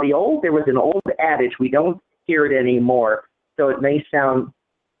 Now, there was an old adage, we don't hear it anymore, so it may sound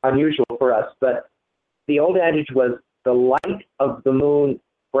unusual for us, but the old adage was the light of the moon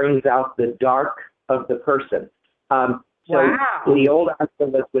brings out the dark of the person. So the old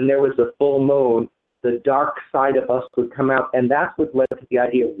answer was when there was a full moon, the dark side of us would come out, and that's what led to the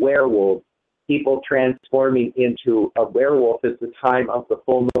idea of werewolves, people transforming into a werewolf at the time of the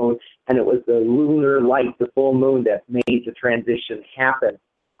full moon, and it was the lunar light, the full moon, that made the transition happen.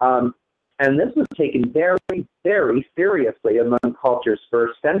 And this was taken very, very seriously among cultures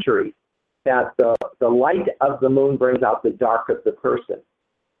for centuries, that the light of the moon brings out the dark of the person.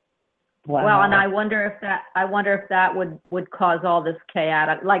 Wow. Well, and I wonder if that would cause all this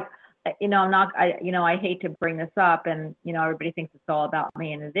chaotic, like, I hate to bring this up, and, everybody thinks it's all about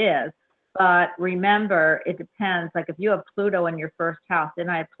me, and it is. But remember, it depends. Like, if you have Pluto in your first house, didn't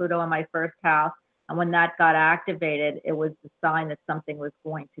I have Pluto in my first house? And when that got activated, it was the sign that something was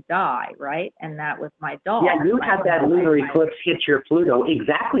going to die, right? And that was my dog. Yeah, you had that lunar eclipse hit your Pluto.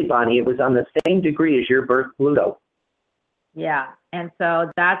 Exactly, Bonnie. It was on the same degree as your birth Pluto. Yeah, and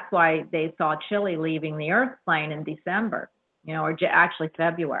so that's why they saw Chile leaving the Earth plane in December, or actually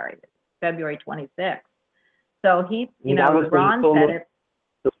February 26th. So Ron said it.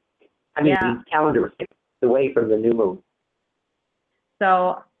 The calendar was away from the new moon.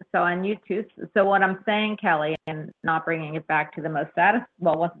 So, and you too. So what I'm saying, Kelly, and not bringing it back to the most saddest,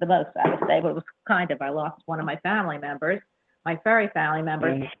 well, it wasn't the most saddest day, but it was kind of, I lost one of my family members, my fairy family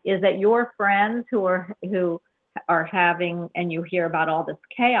members, is that your friends who are having, and you hear about all this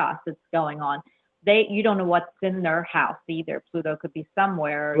chaos that's going on, you don't know what's in their house either. Pluto could be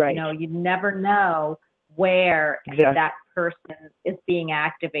somewhere, right. You never know where that person is being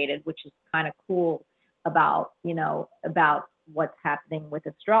activated, which is kind of cool about what's happening with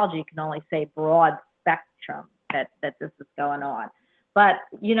astrology. You can only say broad spectrum that this is going on. But,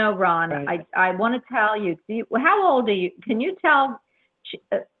 Ron, right. I want to tell you, how old are you? Can you tell,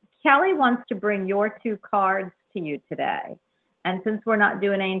 Kelly wants to bring your two cards to you today. And since we're not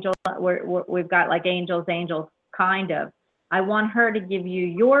doing angels, we've got like angels, kind of. I want her to give you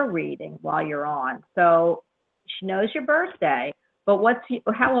your reading while you're on. So she knows your birthday, but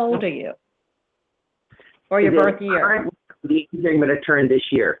how old are you? Or your birth year? The year I'm going to turn this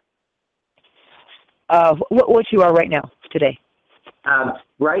year. What you are right now, today?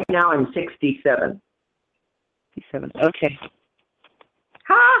 Right now I'm 67. 67, okay.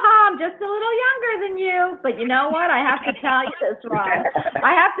 I'm just a little younger than you. But you know what? I have to tell you this, Ron.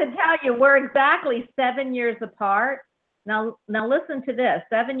 I have to tell you, we're exactly 7 years apart. Now listen to this.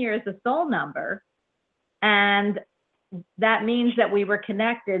 7 years is a soul number. And that means that we were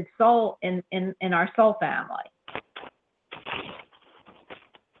connected soul in our soul family.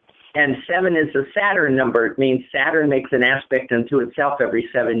 And 7 is a Saturn number. It means Saturn makes an aspect unto itself every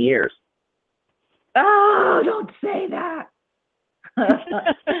 7 years. Oh, don't say that. Saturn,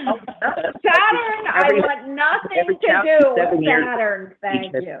 I want nothing to do with Saturn.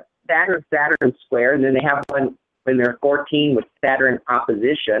 Thank you. Saturn square, and then they have one when they're 14 with Saturn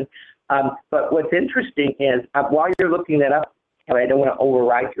opposition. But what's interesting is, while you're looking that up, I don't want to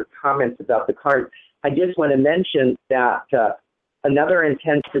override your comments about the cards. I just want to mention that another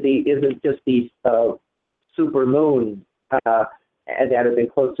intensity isn't just these super moons that have been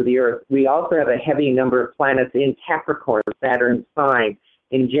close to the Earth. We also have a heavy number of planets in Capricorn, Saturn's sign.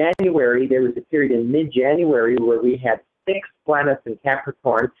 In January, there was a period in mid-January where we had 6 planets in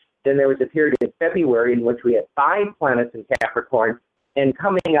Capricorn. Then there was a period in February in which we had 5 planets in Capricorn. And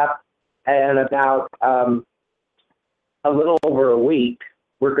coming up in about a little over a week,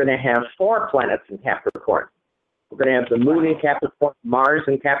 we're going to have 4 planets in Capricorn. We're going to have the Moon in Capricorn, Mars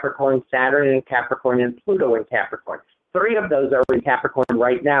in Capricorn, Saturn in Capricorn, and Pluto in Capricorn. 3 of those are in Capricorn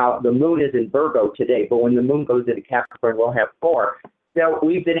right now. The Moon is in Virgo today, but when the Moon goes into Capricorn, we'll have 4. So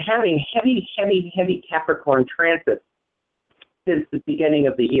we've been having heavy Capricorn transits since the beginning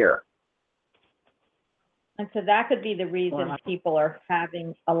of the year. And so that could be the reason people are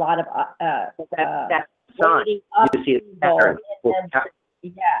having a lot of that's sign. You see it, Saturn.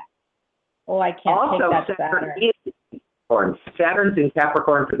 Yeah. Oh, I can't also, take that Saturn. Saturn's in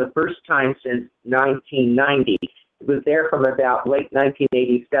Capricorn for the first time since 1990. It was there from about late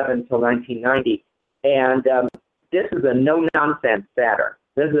 1987 till 1990. And this is a no-nonsense Saturn.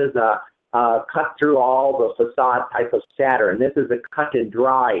 This is a cut through all the facade type of Saturn. This is a cut and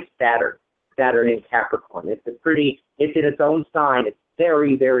dry Saturn in Capricorn. It's in its own sign. It's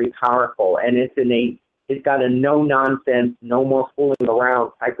very, very powerful, and it's got a no-nonsense, no more fooling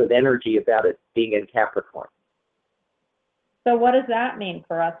around type of energy about it being in Capricorn. So what does that mean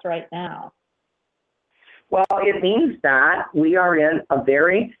for us right now? Well, it means that we are in a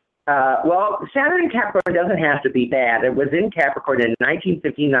very, Saturn in Capricorn doesn't have to be bad. It was in Capricorn in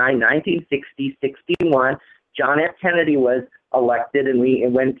 1959, 1960, 61. John F. Kennedy was elected, and we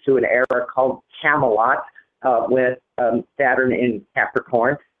went to an era called Camelot with Saturn in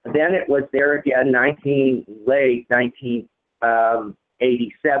Capricorn. Then it was there again, late 1980s,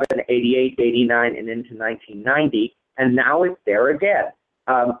 87, 88, 89, and into 1990, and now it's there again.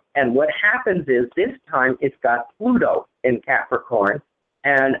 And what happens is this time it's got Pluto in Capricorn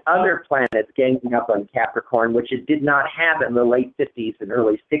and other planets ganging up on Capricorn, which it did not have in the late 50s and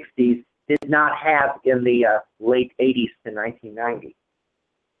early 60s, did not have in the late 80s to 1990.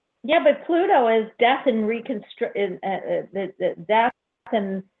 Yeah, but Pluto is death and death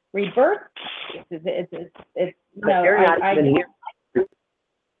and rebirth.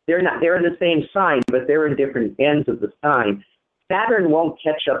 They're not. They're in the same sign, but they're in different ends of the sign. Saturn won't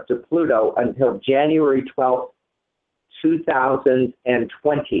catch up to Pluto until January 12th,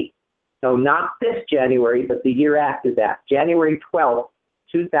 2020. So not this January, but the year after that. January 12th,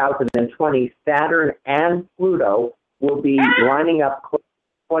 2020, Saturn and Pluto will be lining up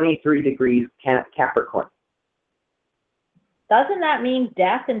 23 degrees Capricorn. Doesn't that mean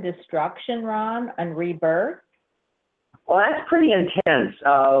death and destruction, Ron, and rebirth? Well, that's pretty intense.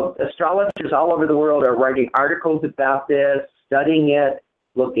 Astrologers all over the world are writing articles about this, studying it,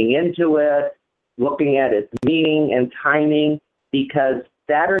 looking into it, looking at its meaning and timing, because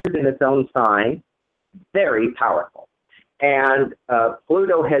Saturn's in its own sign, very powerful. And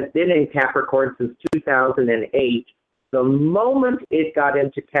Pluto has been in Capricorn since 2008. The moment it got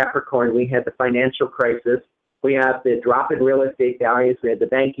into Capricorn, we had the financial crisis. We had the drop in real estate values. We had the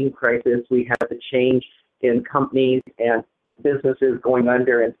banking crisis. We had the change in companies and businesses going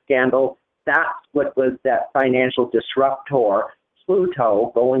under and scandal. That's what was that financial disruptor,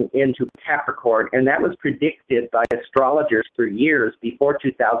 Pluto, going into Capricorn. And that was predicted by astrologers for years before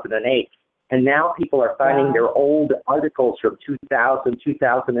 2008. And now people are finding their old articles from 2000,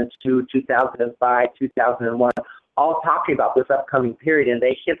 2002, 2005, 2001, all talking about this upcoming period. And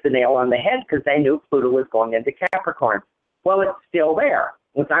they hit the nail on the head because they knew Pluto was going into Capricorn. Well, it's still there.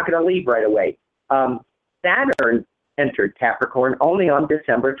 It's not going to leave right away. Saturn entered Capricorn only on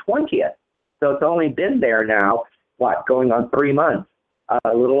December 20th. So it's only been there now, going on 3 months,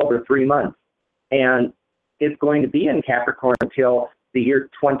 a little over 3 months. And it's going to be in Capricorn until the year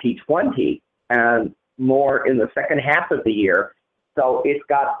 2020 and more in the second half of the year. So it's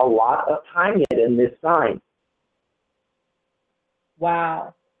got a lot of time in this sign.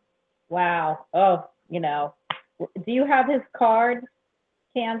 Wow. Oh, do you have his card,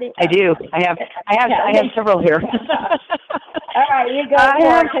 Candy? I do. I have several here. All right, you go. I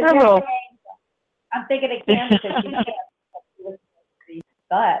have several. I'm thinking of Candy because she can't.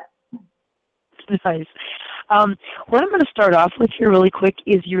 But nice. What I'm going to start off with here really quick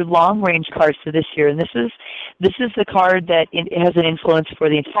is your long range cards for this year, and this is the card that it has an influence for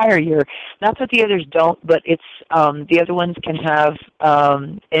the entire year. Not that the others don't, but it's the other ones can have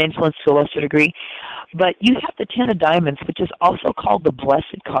an influence to a lesser degree. But you have the 10 of Diamonds, which is also called the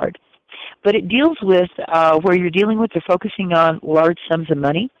Blessed card. But it deals with where you're dealing with or focusing on large sums of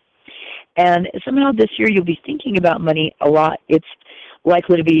money. And somehow this year you'll be thinking about money a lot. It's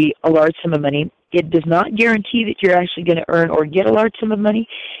likely to be a large sum of money. It does not guarantee that you're actually going to earn or get a large sum of money.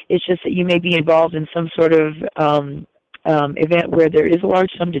 It's just that you may be involved in some sort of event where there is a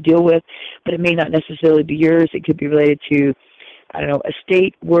large sum to deal with, but it may not necessarily be yours. It could be related to,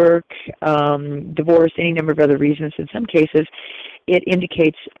 estate work, divorce, any number of other reasons. In some cases, it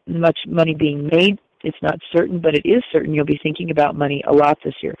indicates much money being made. It's not certain, but it is certain you'll be thinking about money a lot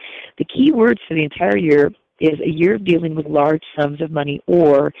this year. The key words for the entire year is a year of dealing with large sums of money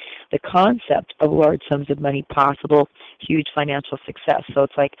or the concept of large sums of money, possible huge financial success. So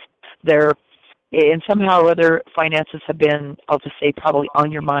it's like and somehow or other finances have been, I'll just say, probably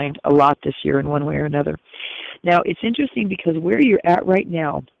on your mind a lot this year in one way or another. Now, it's interesting because where you're at right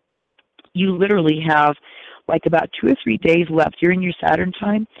now, you literally have like about 2 or 3 days left. You're in your Saturn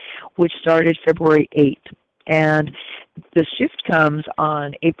time, which started February 8th. And the shift comes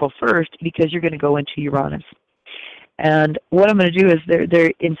on April 1st because you're going to go into Uranus. And what I'm going to do is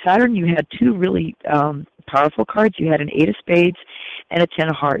there in Saturn you had 2 really powerful cards. You had an 8 of Spades and a 10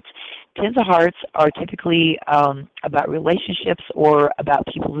 of Hearts. 10s of Hearts are typically about relationships or about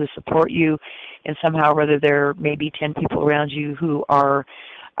people who support you, and somehow or other there may be 10 people around you who are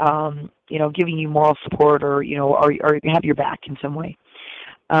giving you moral support or have your back in some way.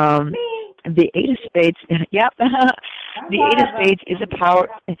 The 8 of Spades, yep. The 8 of Spades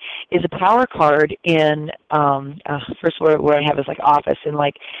is a power card in first where I have is like office and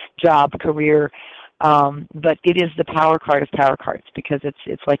like job, career, but it is the power card of power cards because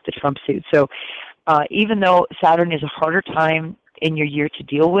it's like the trump suit. So even though Saturn is a harder time in your year to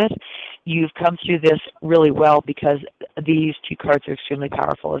deal with, you've come through this really well because these 2 cards are extremely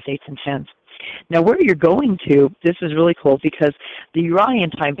powerful as 8s and 10s. Now, where you're going to, this is really cool because the Uranian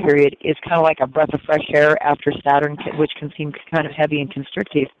time period is kind of like a breath of fresh air after Saturn, which can seem kind of heavy and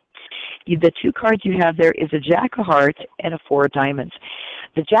constrictive. The two cards you have there is a Jack of Hearts and a Four of Diamonds.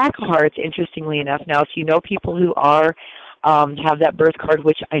 The Jack of Hearts, interestingly enough, now if you know people who are have that birth card,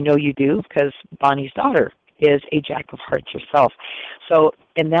 which I know you do because Bonnie's daughter is a Jack of Hearts herself. So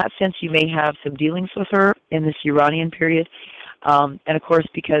in that sense, you may have some dealings with her in this Uranian period. And of course,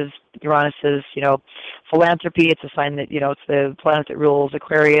 because Uranus is, philanthropy, it's a sign that, it's the planet that rules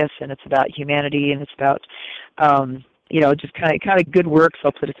Aquarius, and it's about humanity, and it's about, just kind of good works,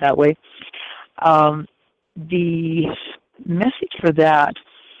 I'll put it that way. The message for that,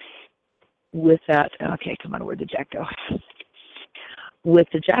 with that, okay, come on, where'd the Jack go? With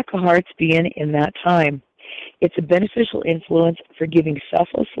the Jack of Hearts being in that time, it's a beneficial influence for giving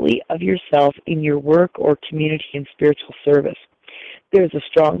selflessly of yourself in your work or community and spiritual service. There's a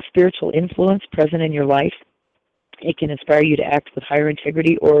strong spiritual influence present in your life. It can inspire you to act with higher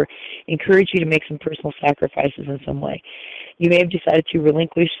integrity or encourage you to make some personal sacrifices in some way. You may have decided to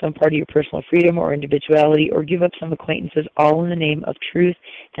relinquish some part of your personal freedom or individuality or give up some acquaintances, all in the name of truth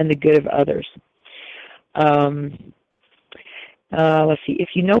and the good of others. Let's see. If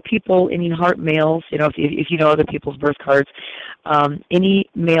you know people, any heart males, if you know other people's birth cards, any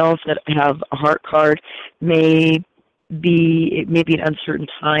males that have a heart card it may be an uncertain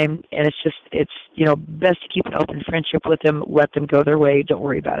time, and it's best to keep an open friendship with them, let them go their way, don't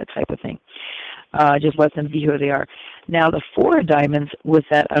worry about it type of thing. Just let them be who they are. Now, the Four of Diamonds with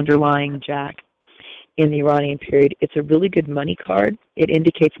that underlying Jack in the Iranian period, it's a really good money card. It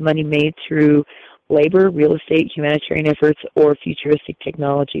indicates money made through labor, real estate, humanitarian efforts, or futuristic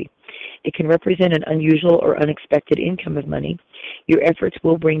technology. It can represent an unusual or unexpected income of money. Your efforts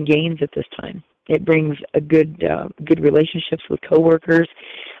will bring gains at this time. It brings a good relationships with coworkers,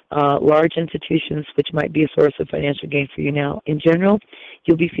 large institutions, which might be a source of financial gain for you now. In general,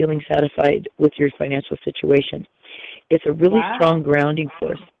 you'll be feeling satisfied with your financial situation. It's a really strong grounding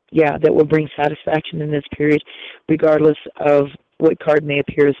force, that will bring satisfaction in this period, regardless of what card may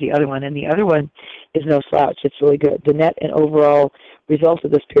appear as the other one. And the other one is no slouch. It's really good. The net and overall result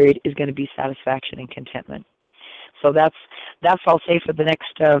of this period is going to be satisfaction and contentment. So that's I'll say for the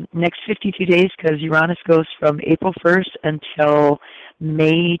next 52 days, because Uranus goes from April 1st until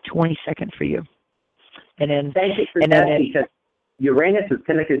May 22nd for you. And then thank you for that, because Uranus is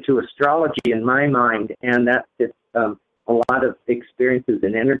connected to astrology in my mind, and that's a lot of experiences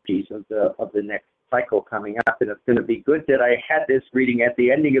and energies of the next cycle coming up, and it's going to be good that I had this reading at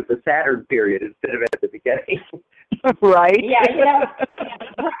the ending of the Saturn period instead of at the beginning. Right? Yeah,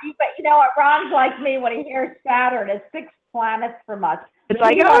 but you know what? Ron's like me when he hears Saturn. It's 6 planets from us. It's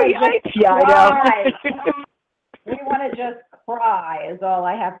like, I know. We want to just cry, is all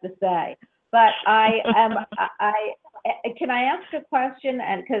I have to say. But can I ask a question?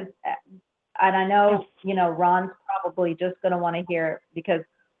 And I know, Ron's probably just going to want to hear, because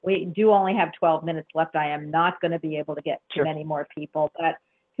we do only have 12 minutes left. I am not going to be able to get to many more people. But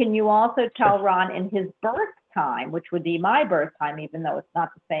can you also tell Ron, in his birth time, which would be my birth time, even though it's not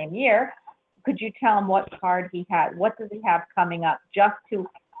the same year, could you tell him what card he had? What does he have coming up just to,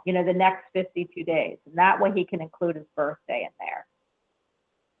 the next 52 days? And that way he can include his birthday in there.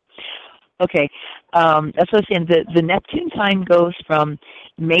 Okay. That's what I'm saying. The Neptune time goes from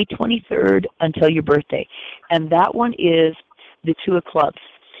May 23rd until your birthday. And that one is the Two of Clubs.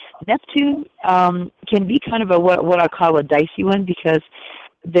 Neptune can be kind of what I call a dicey one, because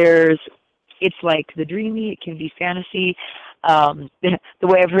it's like the dreamy, it can be fantasy. The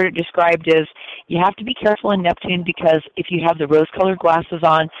way I've heard it described is you have to be careful in Neptune, because if you have the rose-colored glasses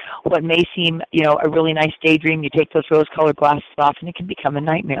on, what may seem, a really nice daydream, you take those rose-colored glasses off and it can become a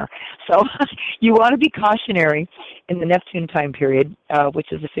nightmare. So you want to be cautionary in the Neptune time period,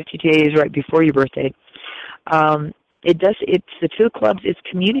 which is the 50 days right before your birthday. It's the Two of Clubs, it's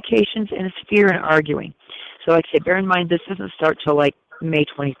communications, and it's fear and arguing. So like I said, bear in mind, this doesn't start till like May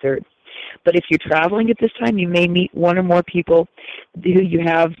 23rd. But if you're traveling at this time, you may meet one or more people who you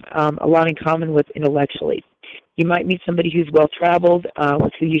have a lot in common with intellectually. You might meet somebody who's well-traveled,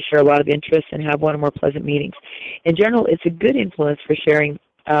 with who you share a lot of interests, and have one or more pleasant meetings. In general, it's a good influence for sharing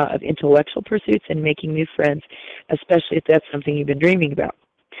of intellectual pursuits and making new friends, especially if that's something you've been dreaming about.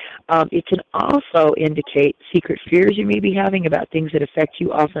 It can also indicate secret fears you may be having about things that affect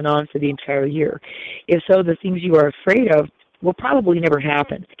you off and on for the entire year. If so, the things you are afraid of will probably never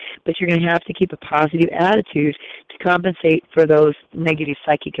happen, but you're going to have to keep a positive attitude to compensate for those negative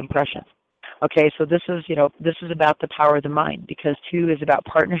psychic impressions. Okay, so this is about the power of the mind, because 2 is about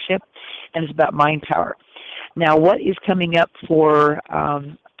partnership and it's about mind power. Now, what is coming up for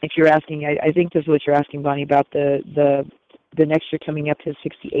if you're asking, I think this is what you're asking, Bonnie, about the next year coming up his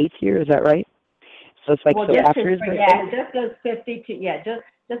 68th year. Is that right? So it's like, well, so just after his birthday? Yeah, just those 52, just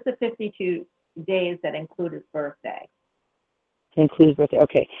the 52 days that include his birthday. Include his birthday,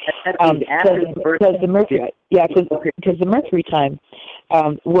 okay. Because the Mercury, because the Mercury time,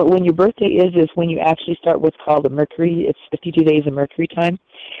 when your birthday is when you actually start what's called a Mercury. It's 52 days of Mercury time.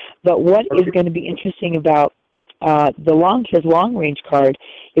 But what is going to be interesting about his long range card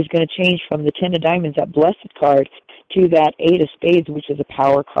is going to change from the 10 of diamonds, that blessed card, to that 8 of spades, which is a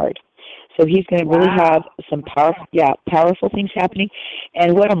power card. So he's going to really have some powerful things happening.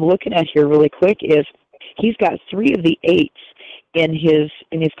 And what I'm looking at here really quick is he's got 3 of the 8s in his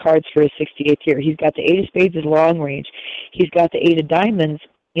cards for his 68th year. He's got the 8 of spades as long range. He's got the 8 of diamonds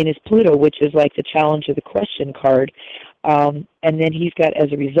in his Pluto, which is like the challenge of the question card. And then he's got,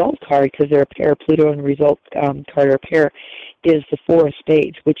 as a result card, because they're a pair, Pluto and result card are a pair, is the 4 of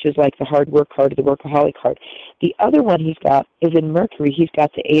spades, which is like the hard work card, the workaholic card. The other one he's got is in Mercury. He's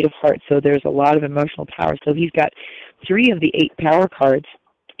got the 8 of hearts, so there's a lot of emotional power. So he's got 3 of the 8 power cards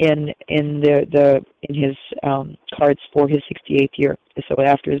in his cards for his 68th year, so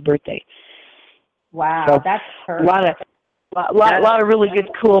after his birthday. Wow, so that's perfect. A lot of really good,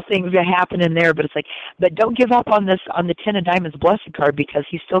 cool things that happen in there, but it's like, but don't give up on the 10 of diamonds blessed card, because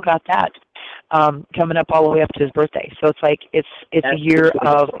he's still got that coming up all the way up to his birthday. So it's like it's a year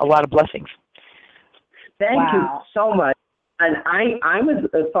of a lot of blessings. Thank you so much. And I was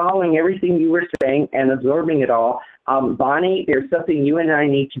following everything you were saying and absorbing it all. Bonnie, there's something you and I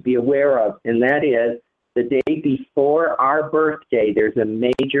need to be aware of, and that is the day before our birthday, there's a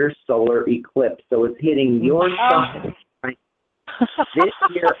major solar eclipse. So it's hitting your sun. This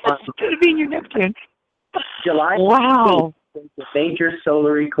year, it's going to be in your Neptune. July 15th, there's a major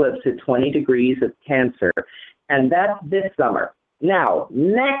solar eclipse at 20 degrees of Cancer, and that's this summer. Now,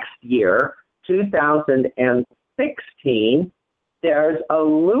 next year, 2016, there's a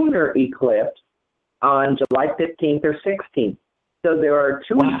lunar eclipse on July 15th or 16th. So there are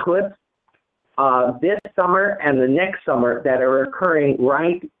 2 eclipses this summer and the next summer that are occurring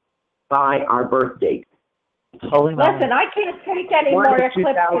right by our birth date. Listen, I can't take any more eclipses,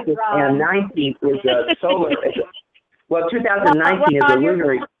 Ron. 2019 is a solar. Well, 2019 is a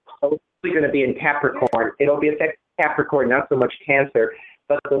lunar eclipse. It's going to be in Capricorn. It'll be affecting Capricorn, not so much Cancer.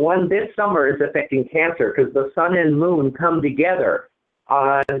 But the one this summer is affecting Cancer because the sun and moon come together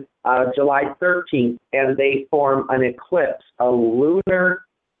on July 13th, and they form an eclipse. A lunar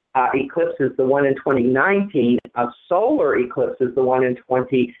eclipse is the one in 2019. A solar eclipse is the one in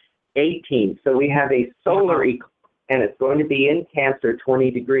 2018. So we have a solar eclipse, and it's going to be in Cancer,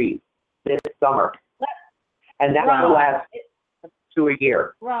 20 degrees this summer. And that will last to a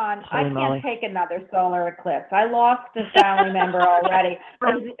year. Ron, I can't take another solar eclipse. I lost a family member already.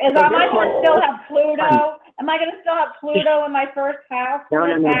 Am I going to still have Pluto? Am I going to still have Pluto in my first house? No,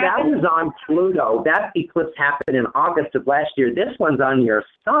 that was on Pluto. That eclipse happened in August of last year. This one's on your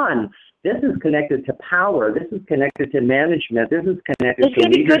sun. This is connected to power. This is connected to management. This is connected to It's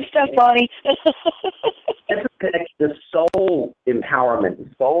going to be good stuff, Bonnie. This is connected to soul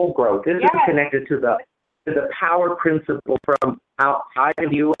empowerment, soul growth. This is connected to the power principle from outside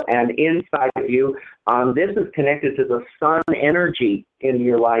of you and inside of you. This is connected to the sun energy in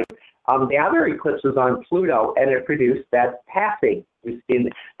your life. The other eclipse is on Pluto, and it produced that passing.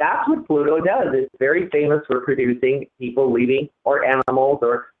 That's what Pluto does. It's very famous for producing people leaving, or animals,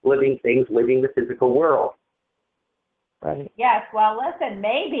 or living things leaving the physical world. Right. Yes, well, listen,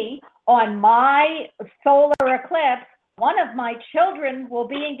 maybe on my solar eclipse, one of my children will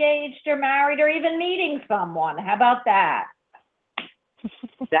be engaged or married or even meeting someone. How about that?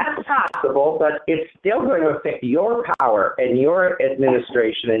 That's possible, but it's still going to affect your power and your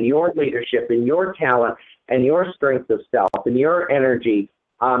administration and your leadership and your talent and your strength of self and your energy.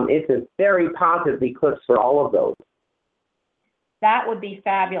 It's a very positive eclipse for all of those. That would be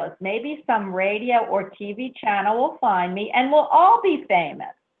fabulous. Maybe some radio or TV channel will find me and we'll all be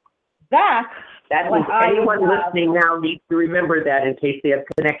famous. That's what anyone listening now needs to remember that in case they have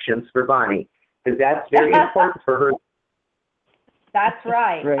connections for Bonnie, because that's very important for her. That's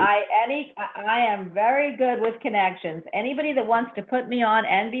right. I am very good with connections. Anybody that wants to put me on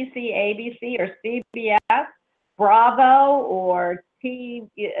NBC, ABC, or CBS, Bravo, or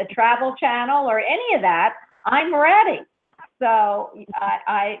Travel Channel, or any of that, I'm ready. So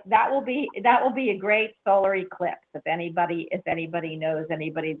that will be a great solar eclipse. If anybody knows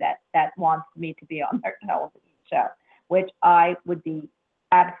anybody that wants me to be on their television show, which I would be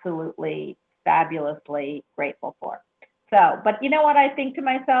absolutely fabulously grateful for. So, but you know what I think to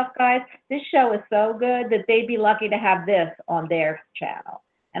myself, guys? This show is so good that they'd be lucky to have this on their channel.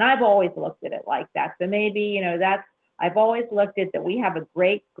 And I've always looked at it like that. So maybe, I've always looked at that we have a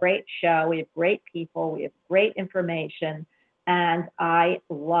great, great show. We have great people. We have great information. And I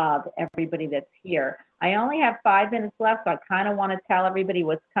love everybody that's here. I only have 5 minutes left, so I kind of want to tell everybody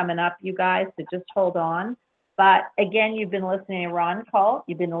what's coming up, you guys, so just hold on. But again, you've been listening to Ron Colt.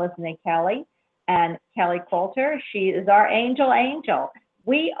 You've been listening to Kelly and Kelly Coulter. She is our angel.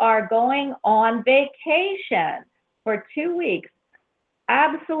 We are going on vacation for 2 weeks.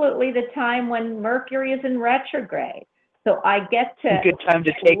 Absolutely the time when Mercury is in retrograde. So I get to... Good time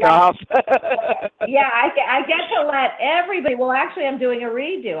to take off. Yeah, I get to let everybody... Well, actually, I'm doing a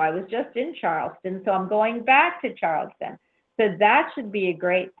redo. I was just in Charleston, so I'm going back to Charleston. So that should be a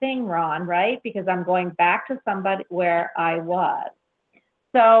great thing, Ron, right? Because I'm going back to somebody where I was.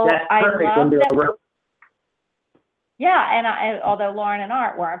 So That's I perfect. love that. Yeah, and although Lauren and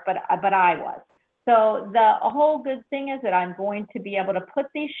Art weren't, but I was. So the whole good thing is that I'm going to be able to put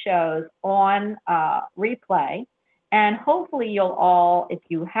these shows on replay, and hopefully you'll all, if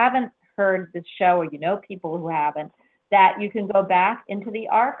you haven't heard this show or you know people who haven't, that you can go back into the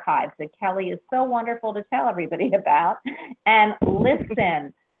archives that Kelly is so wonderful to tell everybody about and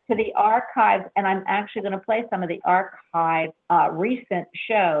listen to the archives. And I'm actually going to play some of the archive recent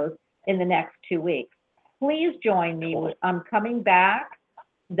shows in the next 2 weeks. Please join me. I'm coming back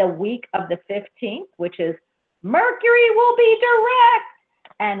the week of the 15th, which is Mercury will be direct.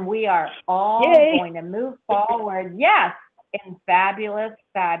 And we are all going to move forward, yes, in fabulous,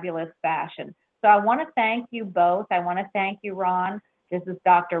 fabulous fashion. So I want to thank you both. I want to thank you, Ron. This is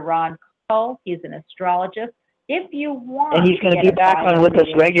Dr. Ron Cole. He's an astrologist. If you want, and he's going to be back on with us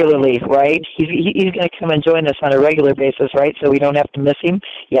regularly, right? He's going to come and join us on a regular basis, right? So we don't have to miss him.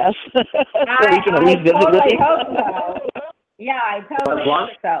 Yes, so we can at least visit with him. Hope so. Yeah, I totally hope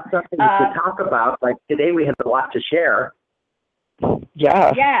so. Something to talk about. Like today, we have a lot to share.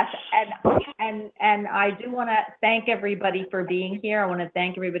 Yeah. Yes, and I do want to thank everybody for being here. I want to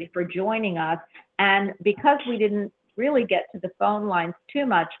thank everybody for joining us. And because we didn't really get to the phone lines too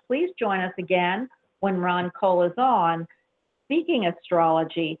much, please join us again when Ron Cole is on, speaking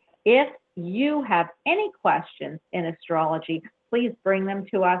astrology. If you have any questions in astrology, please bring them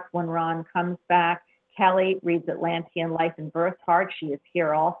to us when Ron comes back. Kelly reads Atlantean Life and Birth Chart. She is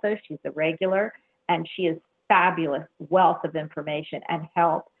here also. She's a regular, and she is fabulous wealth of information and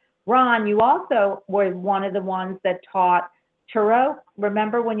help. Ron, you also were one of the ones that taught Tarot.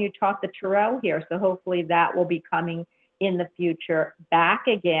 Remember when you taught the Tarot here? So hopefully that will be coming in the future back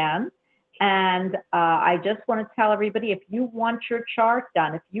again. And I just want to tell everybody, if you want your chart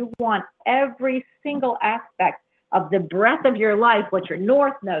done, if you want every single aspect of the breadth of your life, what your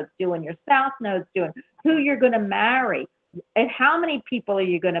North Node's doing, your South Node's doing, who you're going to marry, and how many people are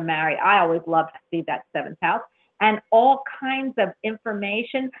you going to marry? I always love to see that 7th house, and all kinds of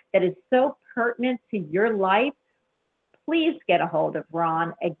information that is so pertinent to your life. Please get a hold of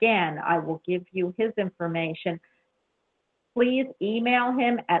Ron. Again, I will give you his information. Please email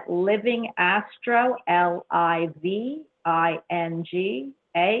him at livingastro, LIVINGAF,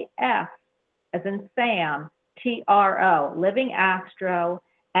 as in Sam, TRO,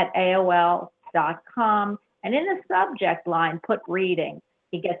 livingastro@AOL.com. And in the subject line, put reading.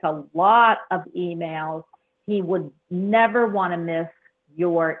 He gets a lot of emails. He would never want to miss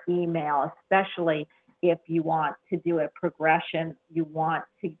your email, especially if you want to do a progression, you want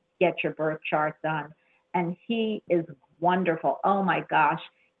to get your birth chart done. And he is wonderful. Oh my gosh,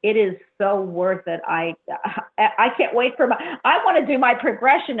 it is so worth it. I can't wait for I want to do my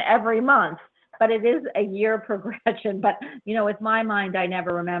progression every month, but it is a year progression. But with my mind, I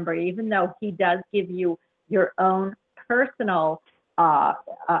never remember, even though he does give you your own personal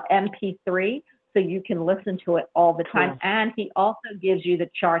MP3, so you can listen to it all the time. Cool. And he also gives you the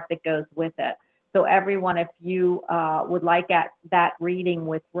chart that goes with it. So everyone, if you would like that reading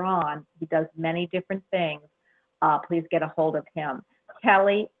with Ron, he does many different things. Please get a hold of him.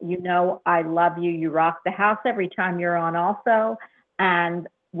 Kelly, I love you. You rock the house every time you're on also. And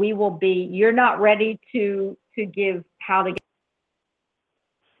we will be, you're not ready to give how to get.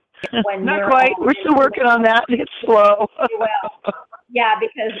 Not quite. We're still working on that. It's slow. Yeah,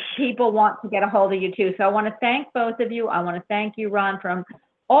 because people want to get a hold of you too. So I want to thank both of you. I want to thank you, Ron, from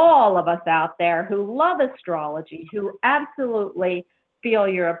all of us out there who love astrology, who absolutely feel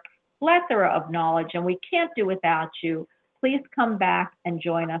you're a plethora of knowledge and we can't do without you. Please come back and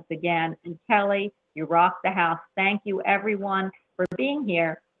join us again. And Kelly, you rock the house. Thank you, everyone, for being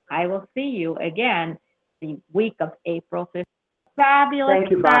here. I will see you again the week of April 15th. Fabulous,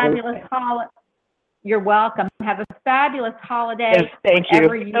 thank you, fabulous holiday. You're welcome. Have a fabulous holiday. Yes, thank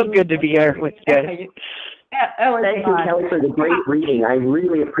you. So good to be here with you guys. That was Thank you, fun. Kelly, for the great reading. I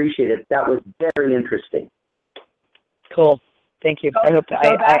really appreciate it. That was very interesting. Cool. Thank you. I hope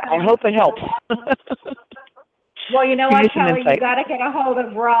it helps. Well, you know Give what, you some Kelly? insight. You got to get a hold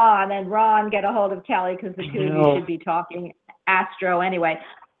of Ron, and Ron get a hold of Kelly, because the two of you should be talking astro anyway.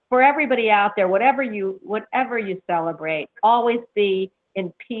 For everybody out there, whatever you celebrate, always be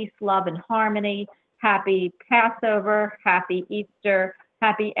in peace, love, and harmony. Happy Passover, happy Easter,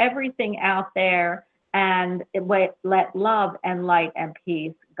 happy everything out there, and let love and light and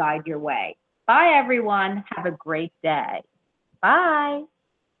peace guide your way. Bye, everyone. Have a great day. Bye.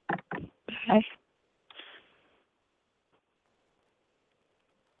 Bye.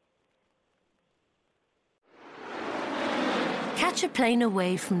 Catch a plane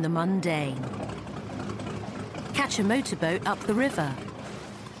away from the mundane. Catch a motorboat up the river.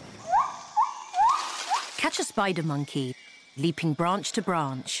 Catch a spider monkey leaping branch to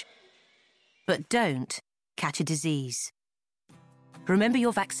branch. But don't catch a disease. Remember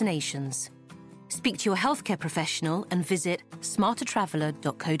your vaccinations. Speak to your healthcare professional and visit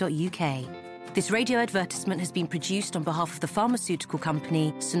smartertraveller.co.uk. This radio advertisement has been produced on behalf of the pharmaceutical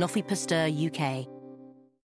company Sanofi Pasteur UK.